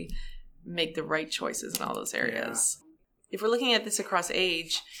actually make the right choices in all those areas? if we're looking at this across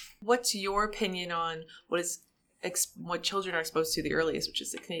age, what's your opinion on what children are exposed to the earliest, which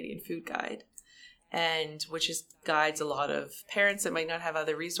is the Canadian Food Guide, and which guides a lot of parents that might not have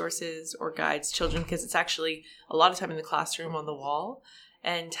other resources, or guides children because it's actually a lot of time in the classroom on the wall.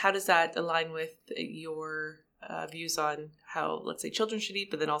 And how does that align with your views on how, let's say, children should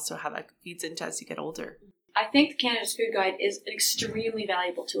eat, but then also how that feeds into as you get older? I think Canada's Food Guide is an extremely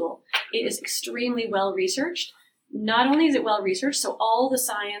valuable tool. It is extremely well researched. Not only is it well researched, so all the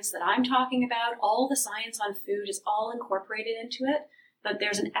science that I'm talking about, all the science on food is all incorporated into it, but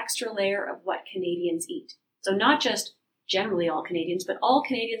there's an extra layer of what Canadians eat. So not just generally all Canadians, but all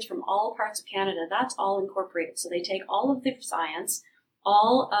Canadians from all parts of Canada, that's all incorporated. So they take all of the science,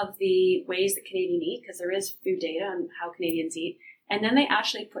 all of the ways that Canadians eat, because there is food data on how Canadians eat, and then they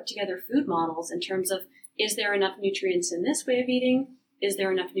actually put together food models in terms of, is there enough nutrients in this way of eating? Is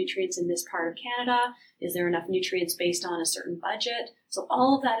there enough nutrients in this part of Canada? Is there enough nutrients based on a certain budget? So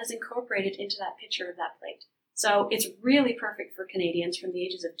all of that is incorporated into that picture of that plate. So it's really perfect for Canadians from the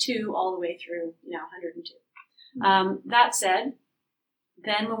ages of 2 all the way through, 102. That said,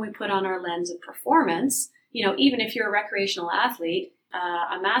 then when we put on our lens of performance, even if you're a recreational athlete,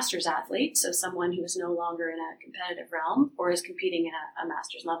 a master's athlete, so someone who is no longer in a competitive realm or is competing at a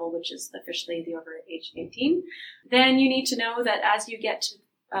master's level, which is officially the over age of 18, then you need to know that as you get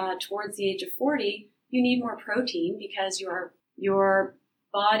towards the age of 40, you need more protein because your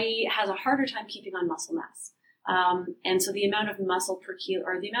body has a harder time keeping on muscle mass. And so the amount of muscle per kilo,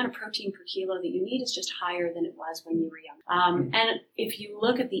 or the amount of protein per kilo that you need, is just higher than it was when you were young. And if you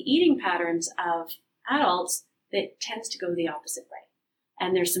look at the eating patterns of adults, it tends to go the opposite way.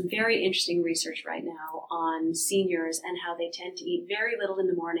 And there's some very interesting research right now on seniors and how they tend to eat very little in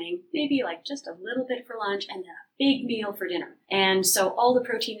the morning, maybe like just a little bit for lunch and then a big meal for dinner. And so all the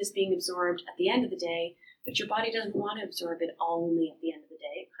protein is being absorbed at the end of the day, but your body doesn't want to absorb it only at the end of the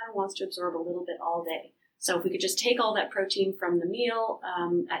day. It kind of wants to absorb a little bit all day. So if we could just take all that protein from the meal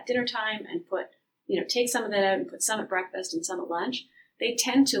at dinner time and take some of that out and put some at breakfast and some at lunch, they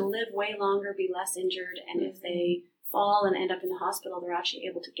tend to live way longer, be less injured, and if they fall and end up in the hospital, they're actually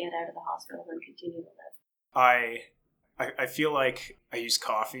able to get out of the hospital and continue to live. I feel like I use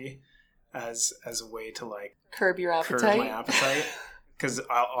coffee as a way to curb your appetite. Curb my appetite, because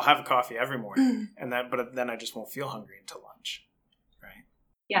I'll have a coffee every morning, but then I just won't feel hungry until lunch, right?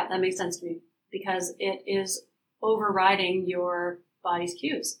 Yeah, that makes sense to me because it is overriding your body's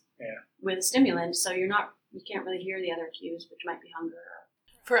cues with a stimulant, so you can't really hear the other cues, which might be hunger.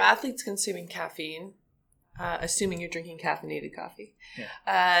 For athletes consuming caffeine, assuming you're drinking caffeinated coffee,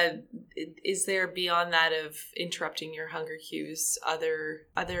 is there beyond that of interrupting your hunger cues other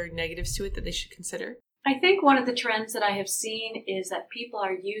negatives to it that they should consider? I think one of the trends that I have seen is that people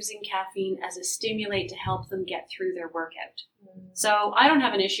are using caffeine as a stimulant to help them get through their workout. So I don't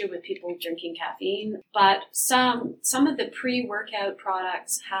have an issue with people drinking caffeine, but some of the pre-workout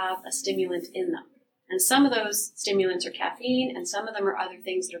products have a stimulant in them. And some of those stimulants are caffeine, and some of them are other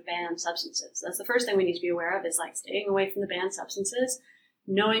things that are banned substances. That's the first thing we need to be aware of, is staying away from the banned substances,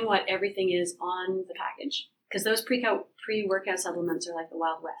 knowing what everything is on the package. Because those pre-workout supplements are like the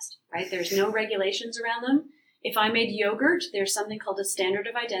Wild West, right? There's no regulations around them. If I made yogurt, there's something called a standard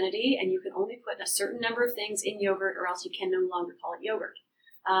of identity, and you can only put a certain number of things in yogurt or else you can no longer call it yogurt.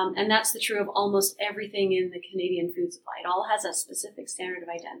 And that's the true of almost everything in the Canadian food supply. It all has a specific standard of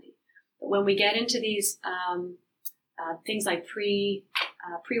identity. But when we get into these things like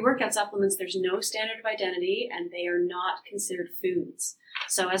pre-workout supplements, there's no standard of identity, and they are not considered foods.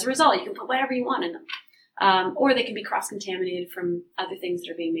 So as a result, you can put whatever you want in them. Or they can be cross-contaminated from other things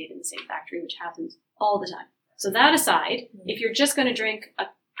that are being made in the same factory, which happens all the time. So that aside, if you're just going to drink a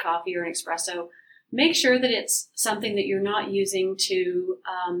coffee or an espresso, make sure that it's something that you're not using to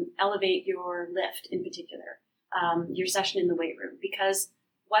elevate your lift in particular, your session in the weight room. Because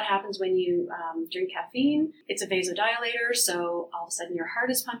what happens when you drink caffeine? It's a vasodilator, so all of a sudden your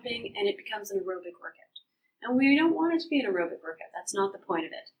heart is pumping and it becomes an aerobic workout. And we don't want it to be an aerobic workout. That's not the point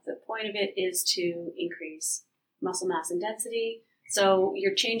of it. The point of it is to increase muscle mass and density. So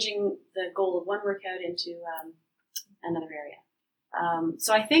you're changing the goal of one workout into another area.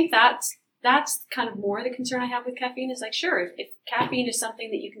 So I think that's kind of more the concern I have with caffeine is sure, if caffeine is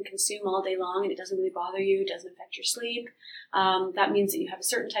something that you can consume all day long and it doesn't really bother you, doesn't affect your sleep, that means that you have a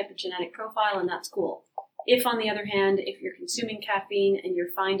certain type of genetic profile, and that's cool. If, on the other hand, if you're consuming caffeine and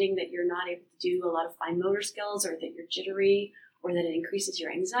you're finding that you're not able to do a lot of fine motor skills, or that you're jittery, or that it increases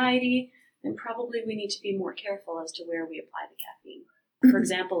your anxiety, then probably we need to be more careful as to where we apply the caffeine. For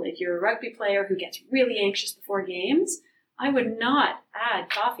example, if you're a rugby player who gets really anxious before games, I would not add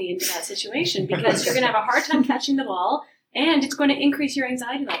coffee into that situation because you're going to have a hard time catching the ball. And it's going to increase your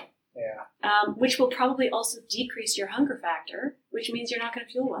anxiety level. Yeah. Which will probably also decrease your hunger factor, which means you're not going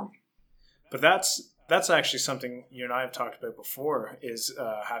to feel well. But that's actually something you and I have talked about before, is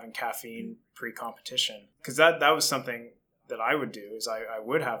having caffeine pre-competition. Because that was something that I would do, is I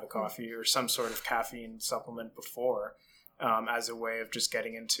would have a coffee or some sort of caffeine supplement before, as a way of just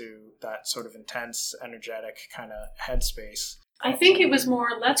getting into that sort of intense, energetic kind of headspace. I think it was more,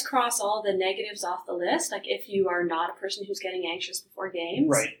 let's cross all the negatives off the list. Like, if you are not a person who's getting anxious before games,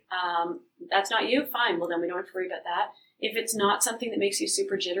 right. That's not you, fine. Well, then we don't have to worry about that. If it's not something that makes you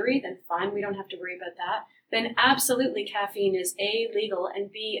super jittery, then fine, we don't have to worry about that. Then absolutely caffeine is A, legal,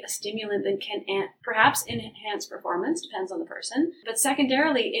 and B, a stimulant that can perhaps enhance performance, depends on the person. But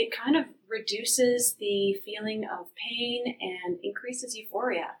secondarily, it kind of reduces the feeling of pain and increases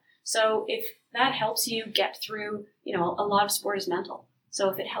euphoria. So if that helps you get through, a lot of sport is mental. So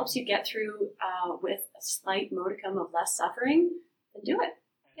if it helps you get through with a slight modicum of less suffering, then do it.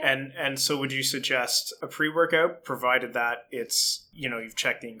 Yeah. And so would you suggest a pre-workout, provided that it's, you've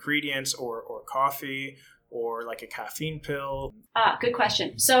checked the ingredients, or coffee, or like a caffeine pill? Good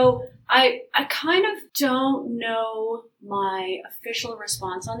question. So I kind of don't know my official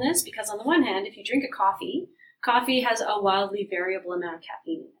response on this, because on the one hand, if you drink a coffee has a wildly variable amount of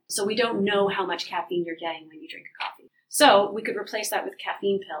caffeine in it. So we don't know how much caffeine you're getting when you drink a coffee. So we could replace that with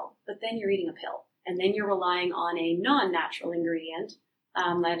caffeine pill, but then you're eating a pill. And then you're relying on a non-natural ingredient.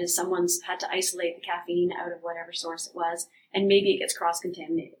 That is, someone's had to isolate the caffeine out of whatever source it was, and maybe it gets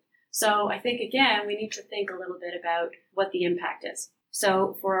cross-contaminated. So I think, again, we need to think a little bit about what the impact is.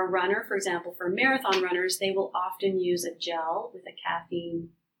 So for a runner, for example, for marathon runners, they will often use a gel with a caffeine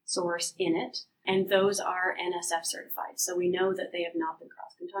source in it. And those are NSF certified. So we know that they have not been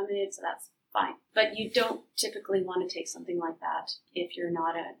cross-contaminated, so that's fine. But you don't typically want to take something like that if you're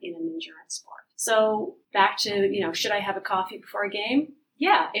not in an endurance sport. So back to, should I have a coffee before a game?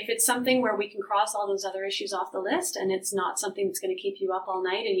 Yeah, if it's something where we can cross all those other issues off the list, and it's not something that's going to keep you up all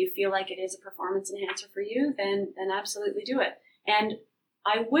night and you feel like it is a performance enhancer for you, then absolutely do it. And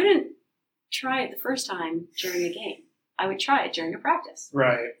I wouldn't try it the first time during a game. I would try it during a practice.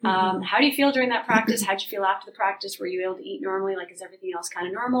 Right. How do you feel during that practice? How'd you feel after the practice? Were you able to eat normally? Like, is everything else kind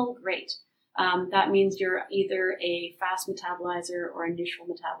of normal? Great. That means you're either a fast metabolizer or a neutral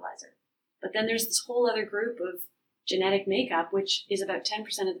metabolizer. But then there's this whole other group of genetic makeup, which is about 10%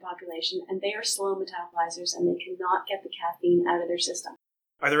 of the population, and they are slow metabolizers, and they cannot get the caffeine out of their system.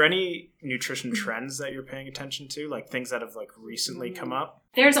 Are there any nutrition trends that you're paying attention to, like things that have recently come up?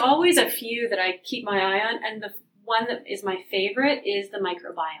 There's always a few that I keep my eye on, and the one that is my favorite is the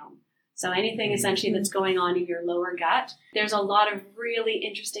microbiome. So anything essentially that's going on in your lower gut. There's a lot of really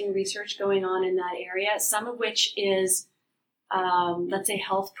interesting research going on in that area, some of which is, let's say,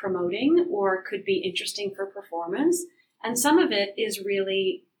 health promoting, or could be interesting for performance. And some of it is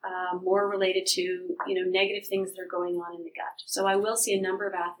really more related to, negative things that are going on in the gut. So I will see a number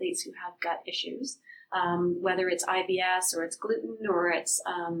of athletes who have gut issues, whether it's IBS or it's gluten or it's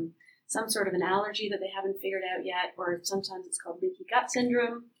some sort of an allergy that they haven't figured out yet, or sometimes it's called leaky gut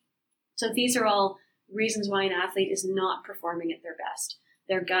syndrome. So these are all reasons why an athlete is not performing at their best.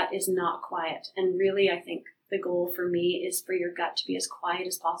 Their gut is not quiet. And really, I think the goal for me is for your gut to be as quiet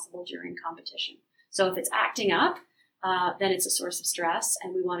as possible during competition. So if it's acting up, then it's a source of stress,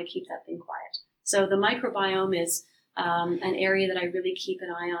 and we want to keep that thing quiet. So the microbiome is an area that I really keep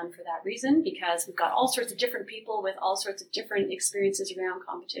an eye on for that reason, because we've got all sorts of different people with all sorts of different experiences around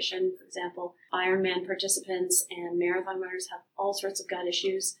competition. For example, Ironman participants and marathon runners have all sorts of gut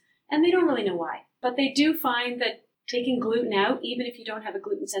issues, and they don't really know why. But they do find that taking gluten out, even if you don't have a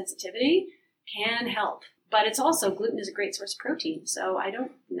gluten sensitivity, can help. But it's also, gluten is a great source of protein, so I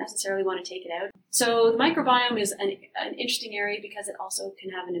don't necessarily want to take it out. So the microbiome is an interesting area because it also can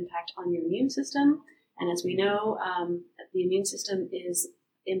have an impact on your immune system. And as we know, the immune system is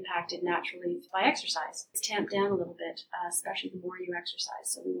impacted naturally by exercise. It's tamped down a little bit, especially the more you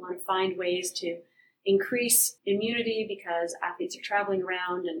exercise. So we want to find ways to increase immunity, because athletes are traveling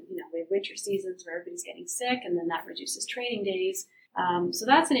around, and we have winter seasons where everybody's getting sick, and then that reduces training days. So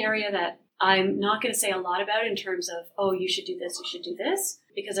that's an area that I'm not going to say a lot about in terms of, you should do this,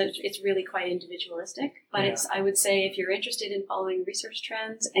 because it's really quite individualistic. But I would say, if you're interested in following research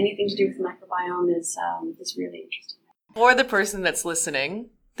trends, anything to do with the microbiome is really interesting. For the person that's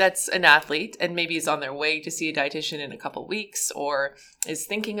listening, that's an athlete and maybe is on their way to see a dietitian in a couple weeks, or is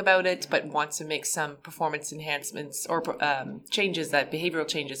thinking about it but wants to make some performance enhancements or behavioral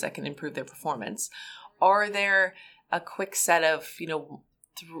changes that can improve their performance, are there a quick set of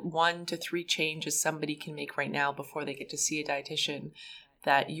 1 to 3 changes somebody can make right now before they get to see a dietitian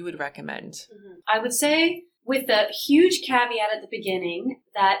that you would recommend? I would say with the huge caveat at the beginning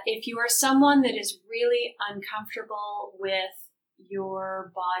that if you are someone that is really uncomfortable with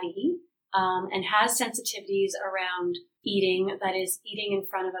your body and has sensitivities around eating, that is eating in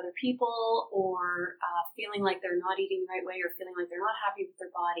front of other people or feeling like they're not eating the right way or feeling like they're not happy with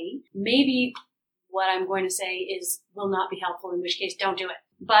their body, maybe what I'm going to say will not be helpful, in which case don't do it.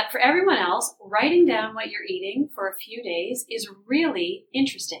 But for everyone else, writing down what you're eating for a few days is really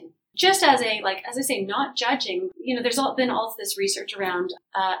interesting. Just as as I say, not judging, there's been all this research around,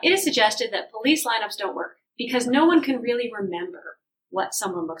 it is suggested that police lineups don't work because no one can really remember what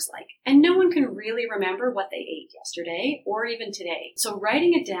someone looks like. And no one can really remember what they ate yesterday or even today. So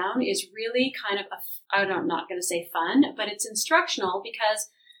writing it down is really kind of, I'm not going to say fun, but it's instructional because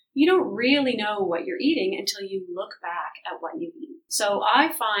you don't really know what you're eating until you look back at what you've eaten. So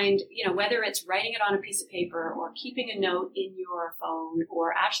I find, whether it's writing it on a piece of paper or keeping a note in your phone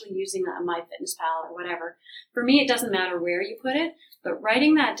or actually using a MyFitnessPal or whatever, for me, it doesn't matter where you put it, but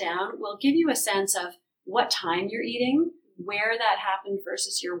writing that down will give you a sense of what time you're eating, where that happened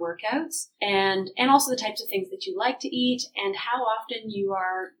versus your workouts, and also the types of things that you like to eat and how often you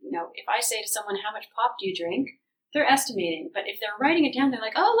are, if I say to someone, how much pop do you drink? They're estimating. But if they're writing it down, they're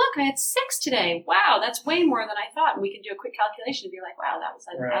like, oh, look, I had 6 today. Wow, that's way more than I thought. And we can do a quick calculation and be like, wow, that was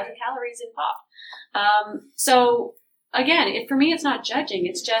like 1,000 calories in pop. So again, for me, it's not judging.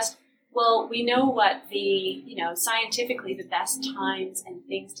 It's just, well, we know what the, scientifically the best times and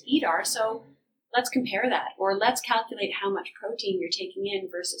things to eat are. So let's compare that, or let's calculate how much protein you're taking in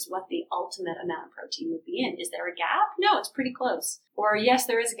versus what the ultimate amount of protein would be in. Is there a gap? No, it's pretty close. Or yes,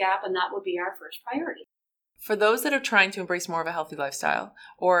 there is a gap, and that would be our first priority. For those that are trying to embrace more of a healthy lifestyle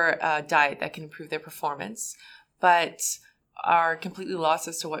or a diet that can improve their performance, but are completely lost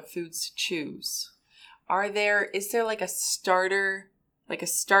as to what foods to choose, is there like a starter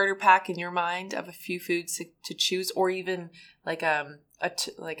pack in your mind of a few foods to choose, or even like a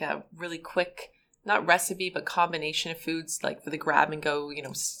really quick, not recipe, but combination of foods, like for the grab and go,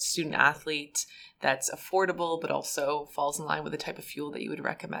 student athlete, that's affordable, but also falls in line with the type of fuel that you would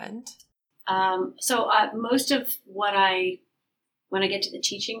recommend? Most of what when I get to the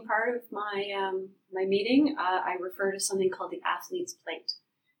teaching part of my meeting, I refer to something called the Athlete's Plate.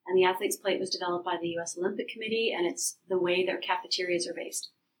 And the Athlete's Plate was developed by the U.S. Olympic Committee, and it's the way their cafeterias are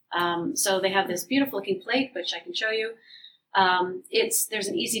based. So they have this beautiful looking plate, which I can show you. There's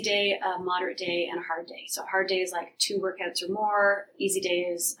an easy day, a moderate day, and a hard day. So hard day is like 2 workouts or more. Easy day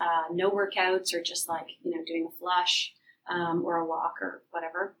is no workouts or just like, doing a flush or a walk or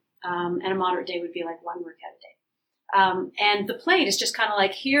whatever. And a moderate day would be like 1 workout a day. And the plate is just kind of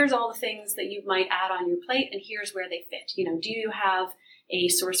like, here's all the things that you might add on your plate, and here's where they fit. Do you have a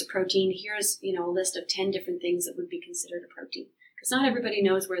source of protein? Here's, a list of 10 different things that would be considered a protein. Because not everybody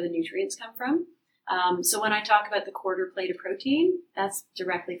knows where the nutrients come from. So when I talk about the quarter plate of protein, that's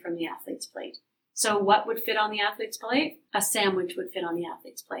directly from the Athlete's Plate. So what would fit on the Athlete's Plate? A sandwich would fit on the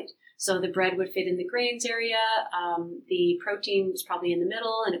Athlete's Plate. So the bread would fit in the grains area. The protein was probably in the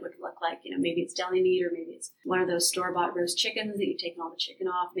middle, and it would look like, maybe it's deli meat, or maybe it's one of those store-bought roast chickens that you've taken all the chicken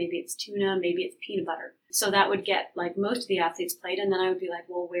off. Maybe it's tuna, maybe it's peanut butter. So that would get like most of the Athlete's Plate. And then I would be like,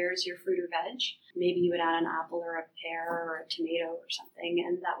 well, where's your fruit or veg? Maybe you would add an apple or a pear or a tomato or something,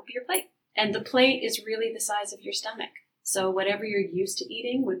 and that would be your plate. And the plate is really the size of your stomach. So whatever you're used to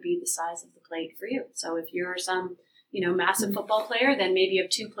eating would be the size of the plate for you. So if you're some, massive football player, then maybe you have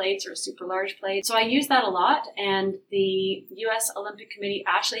 2 plates or a super large plate. So I use that a lot. And the U.S. Olympic Committee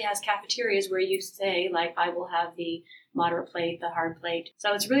actually has cafeterias where you say, like, I will have the moderate plate, the hard plate.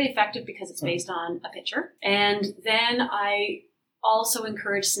 So it's really effective because it's based on a picture. And then I also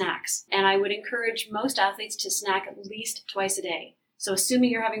encourage snacks. And I would encourage most athletes to snack at least twice a day. So assuming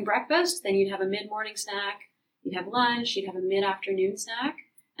you're having breakfast, then you'd have a mid-morning snack, you'd have lunch, you'd have a mid-afternoon snack.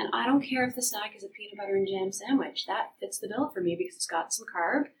 And I don't care if the snack is a peanut butter and jam sandwich. That fits the bill for me because it's got some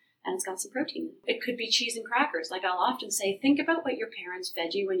carb and it's got some protein. It could be cheese and crackers. Like I'll often say, think about what your parents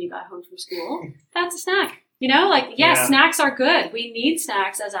fed you when you got home from school. That's a snack. Snacks are good. We need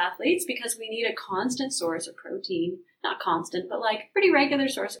snacks as athletes because we need a constant source of protein. Not constant, but like pretty regular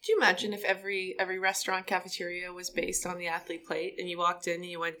source. Could you imagine if every restaurant cafeteria was based on the Athlete Plate, and you walked in and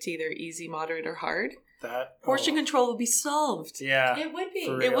you went to either easy, moderate, or hard? Portion control would be solved. Yeah. It would be.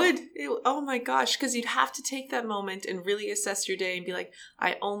 It would. Oh my gosh. Because you'd have to take that moment and really assess your day and be like,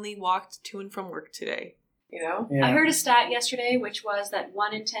 I only walked to and from work today. Yeah. I heard a stat yesterday, which was that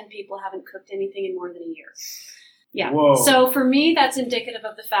 1 in 10 people haven't cooked anything in more than a year. Yeah. Whoa. So for me, that's indicative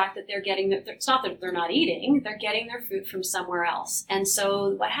of the fact that they're getting it's not that they're not eating, they're getting their food from somewhere else. And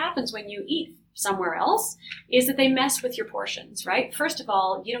so what happens when you eat somewhere else is that they mess with your portions, right? First of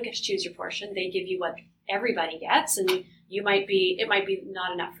all, you don't get to choose your portion. They give you what everybody gets, and it might be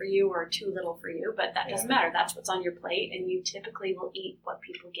not enough for you or too little for you, but that doesn't matter. That's what's on your plate, and you typically will eat what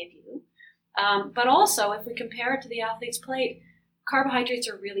people give you. But also, if we compare it to the athlete's plate, carbohydrates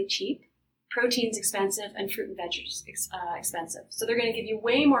are really cheap, protein's expensive, and fruit and veggies expensive. So they're going to give you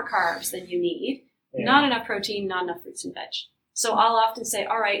way more carbs than you need, not enough protein, not enough fruits and veg. So I'll often say,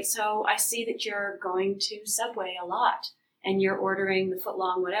 all right, so I see that you're going to Subway a lot and you're ordering the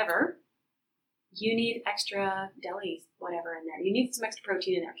footlong whatever. You need extra deli whatever in there. You need some extra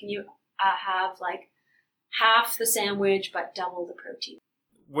protein in there. Can you have like half the sandwich but double the protein?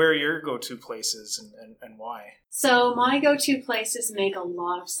 Where are your go-to places and why? So my go-to places make a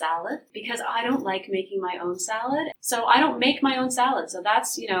lot of salad because I don't like making my own salad. So I don't make my own salad. So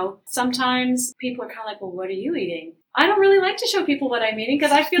that's, sometimes people are kind of like, well, what are you eating? I don't really like to show people what I'm eating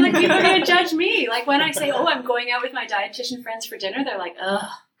because I feel like people are going to judge me. Like when I say, oh, I'm going out with my dietitian friends for dinner, they're like, ugh,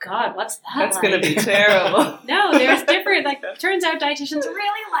 God, what's that That's like? going to be terrible. No, there's different, turns out dietitians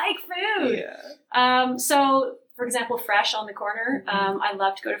really like food. Yeah. So, for example, Fresh on the corner, I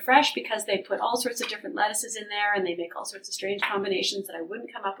love to go to Fresh because they put all sorts of different lettuces in there and they make all sorts of strange combinations that I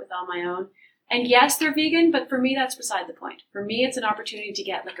wouldn't come up with on my own. And yes, they're vegan, but for me, that's beside the point. For me, it's an opportunity to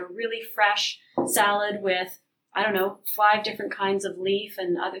get like a really fresh salad with, 5 different kinds of leaf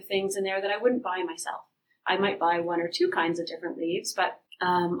and other things in there that I wouldn't buy myself. I might buy 1 or 2 kinds of different leaves, but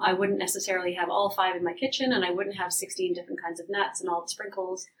I wouldn't necessarily have all 5 in my kitchen, and I wouldn't have 16 different kinds of nuts and all the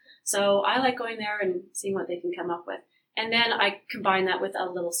sprinkles. So I like going there and seeing what they can come up with. And then I combine that with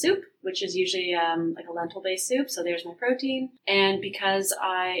a little soup, which is usually like a lentil-based soup. So there's my protein. And because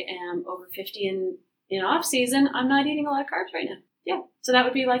I am over 50 in off season, I'm not eating a lot of carbs right now. Yeah. So that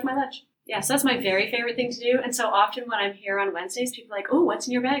would be like my lunch. Yeah. So that's my very favorite thing to do. And so often when I'm here on Wednesdays, people are like, oh, what's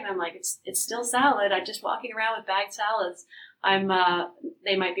in your bag? And I'm like, it's still salad. I'm just walking around with bagged salads.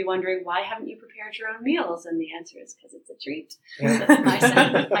 They might be wondering, why haven't you prepared your own meals? And the answer is because it's a treat.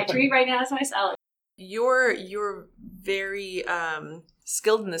 My treat right now is my salad. You're very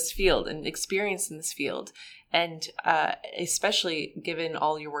skilled in this field and experienced in this field. And especially given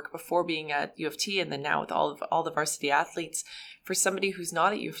all your work before being at U of T and then now with all the varsity athletes, for somebody who's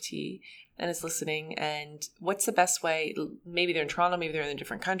not at U of T and is listening, and what's the best way, maybe they're in Toronto, maybe they're in a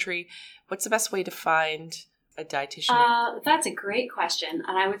different country, what's the best way to find a dietitian? That's a great question.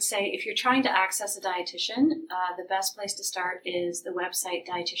 And I would say if you're trying to access a dietitian, the best place to start is the website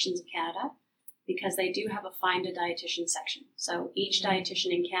Dietitians of Canada, because they do have a Find a Dietitian section. So each dietitian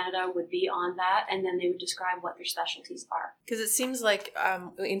in Canada would be on that, and then they would describe what their specialties are. Because it seems like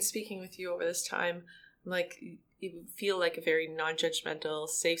in speaking with you over this time, like you feel like a very non-judgmental,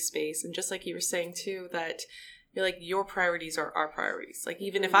 safe space. And just like you were saying too, that you're like, your priorities are our priorities. Like,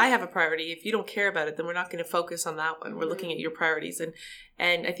 even if I have a priority, if you don't care about it, then we're not going to focus on that one. We're looking at your priorities.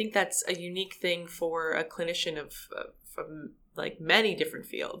 And I think that's a unique thing for a clinician from like many different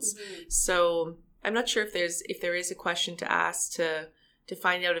fields. Mm-hmm. So I'm not sure if there is a question to ask to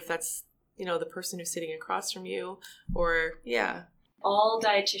find out if that's, the person who's sitting across from you or, yeah. All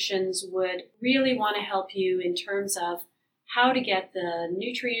dietitians would really want to help you in terms of how to get the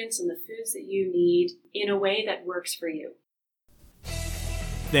nutrients and the foods that you need in a way that works for you.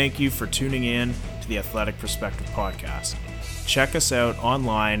 Thank you for tuning in to the Athletic Perspective Podcast. Check us out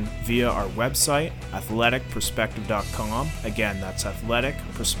online via our website, athleticperspective.com. Again, that's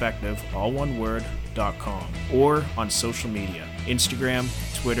athleticperspective, all one word, .com, or on social media, Instagram,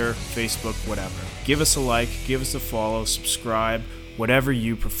 Twitter, Facebook, whatever. Give us a like, give us a follow, subscribe, whatever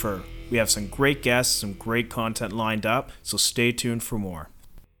you prefer. We have some great guests, some great content lined up, so stay tuned for more.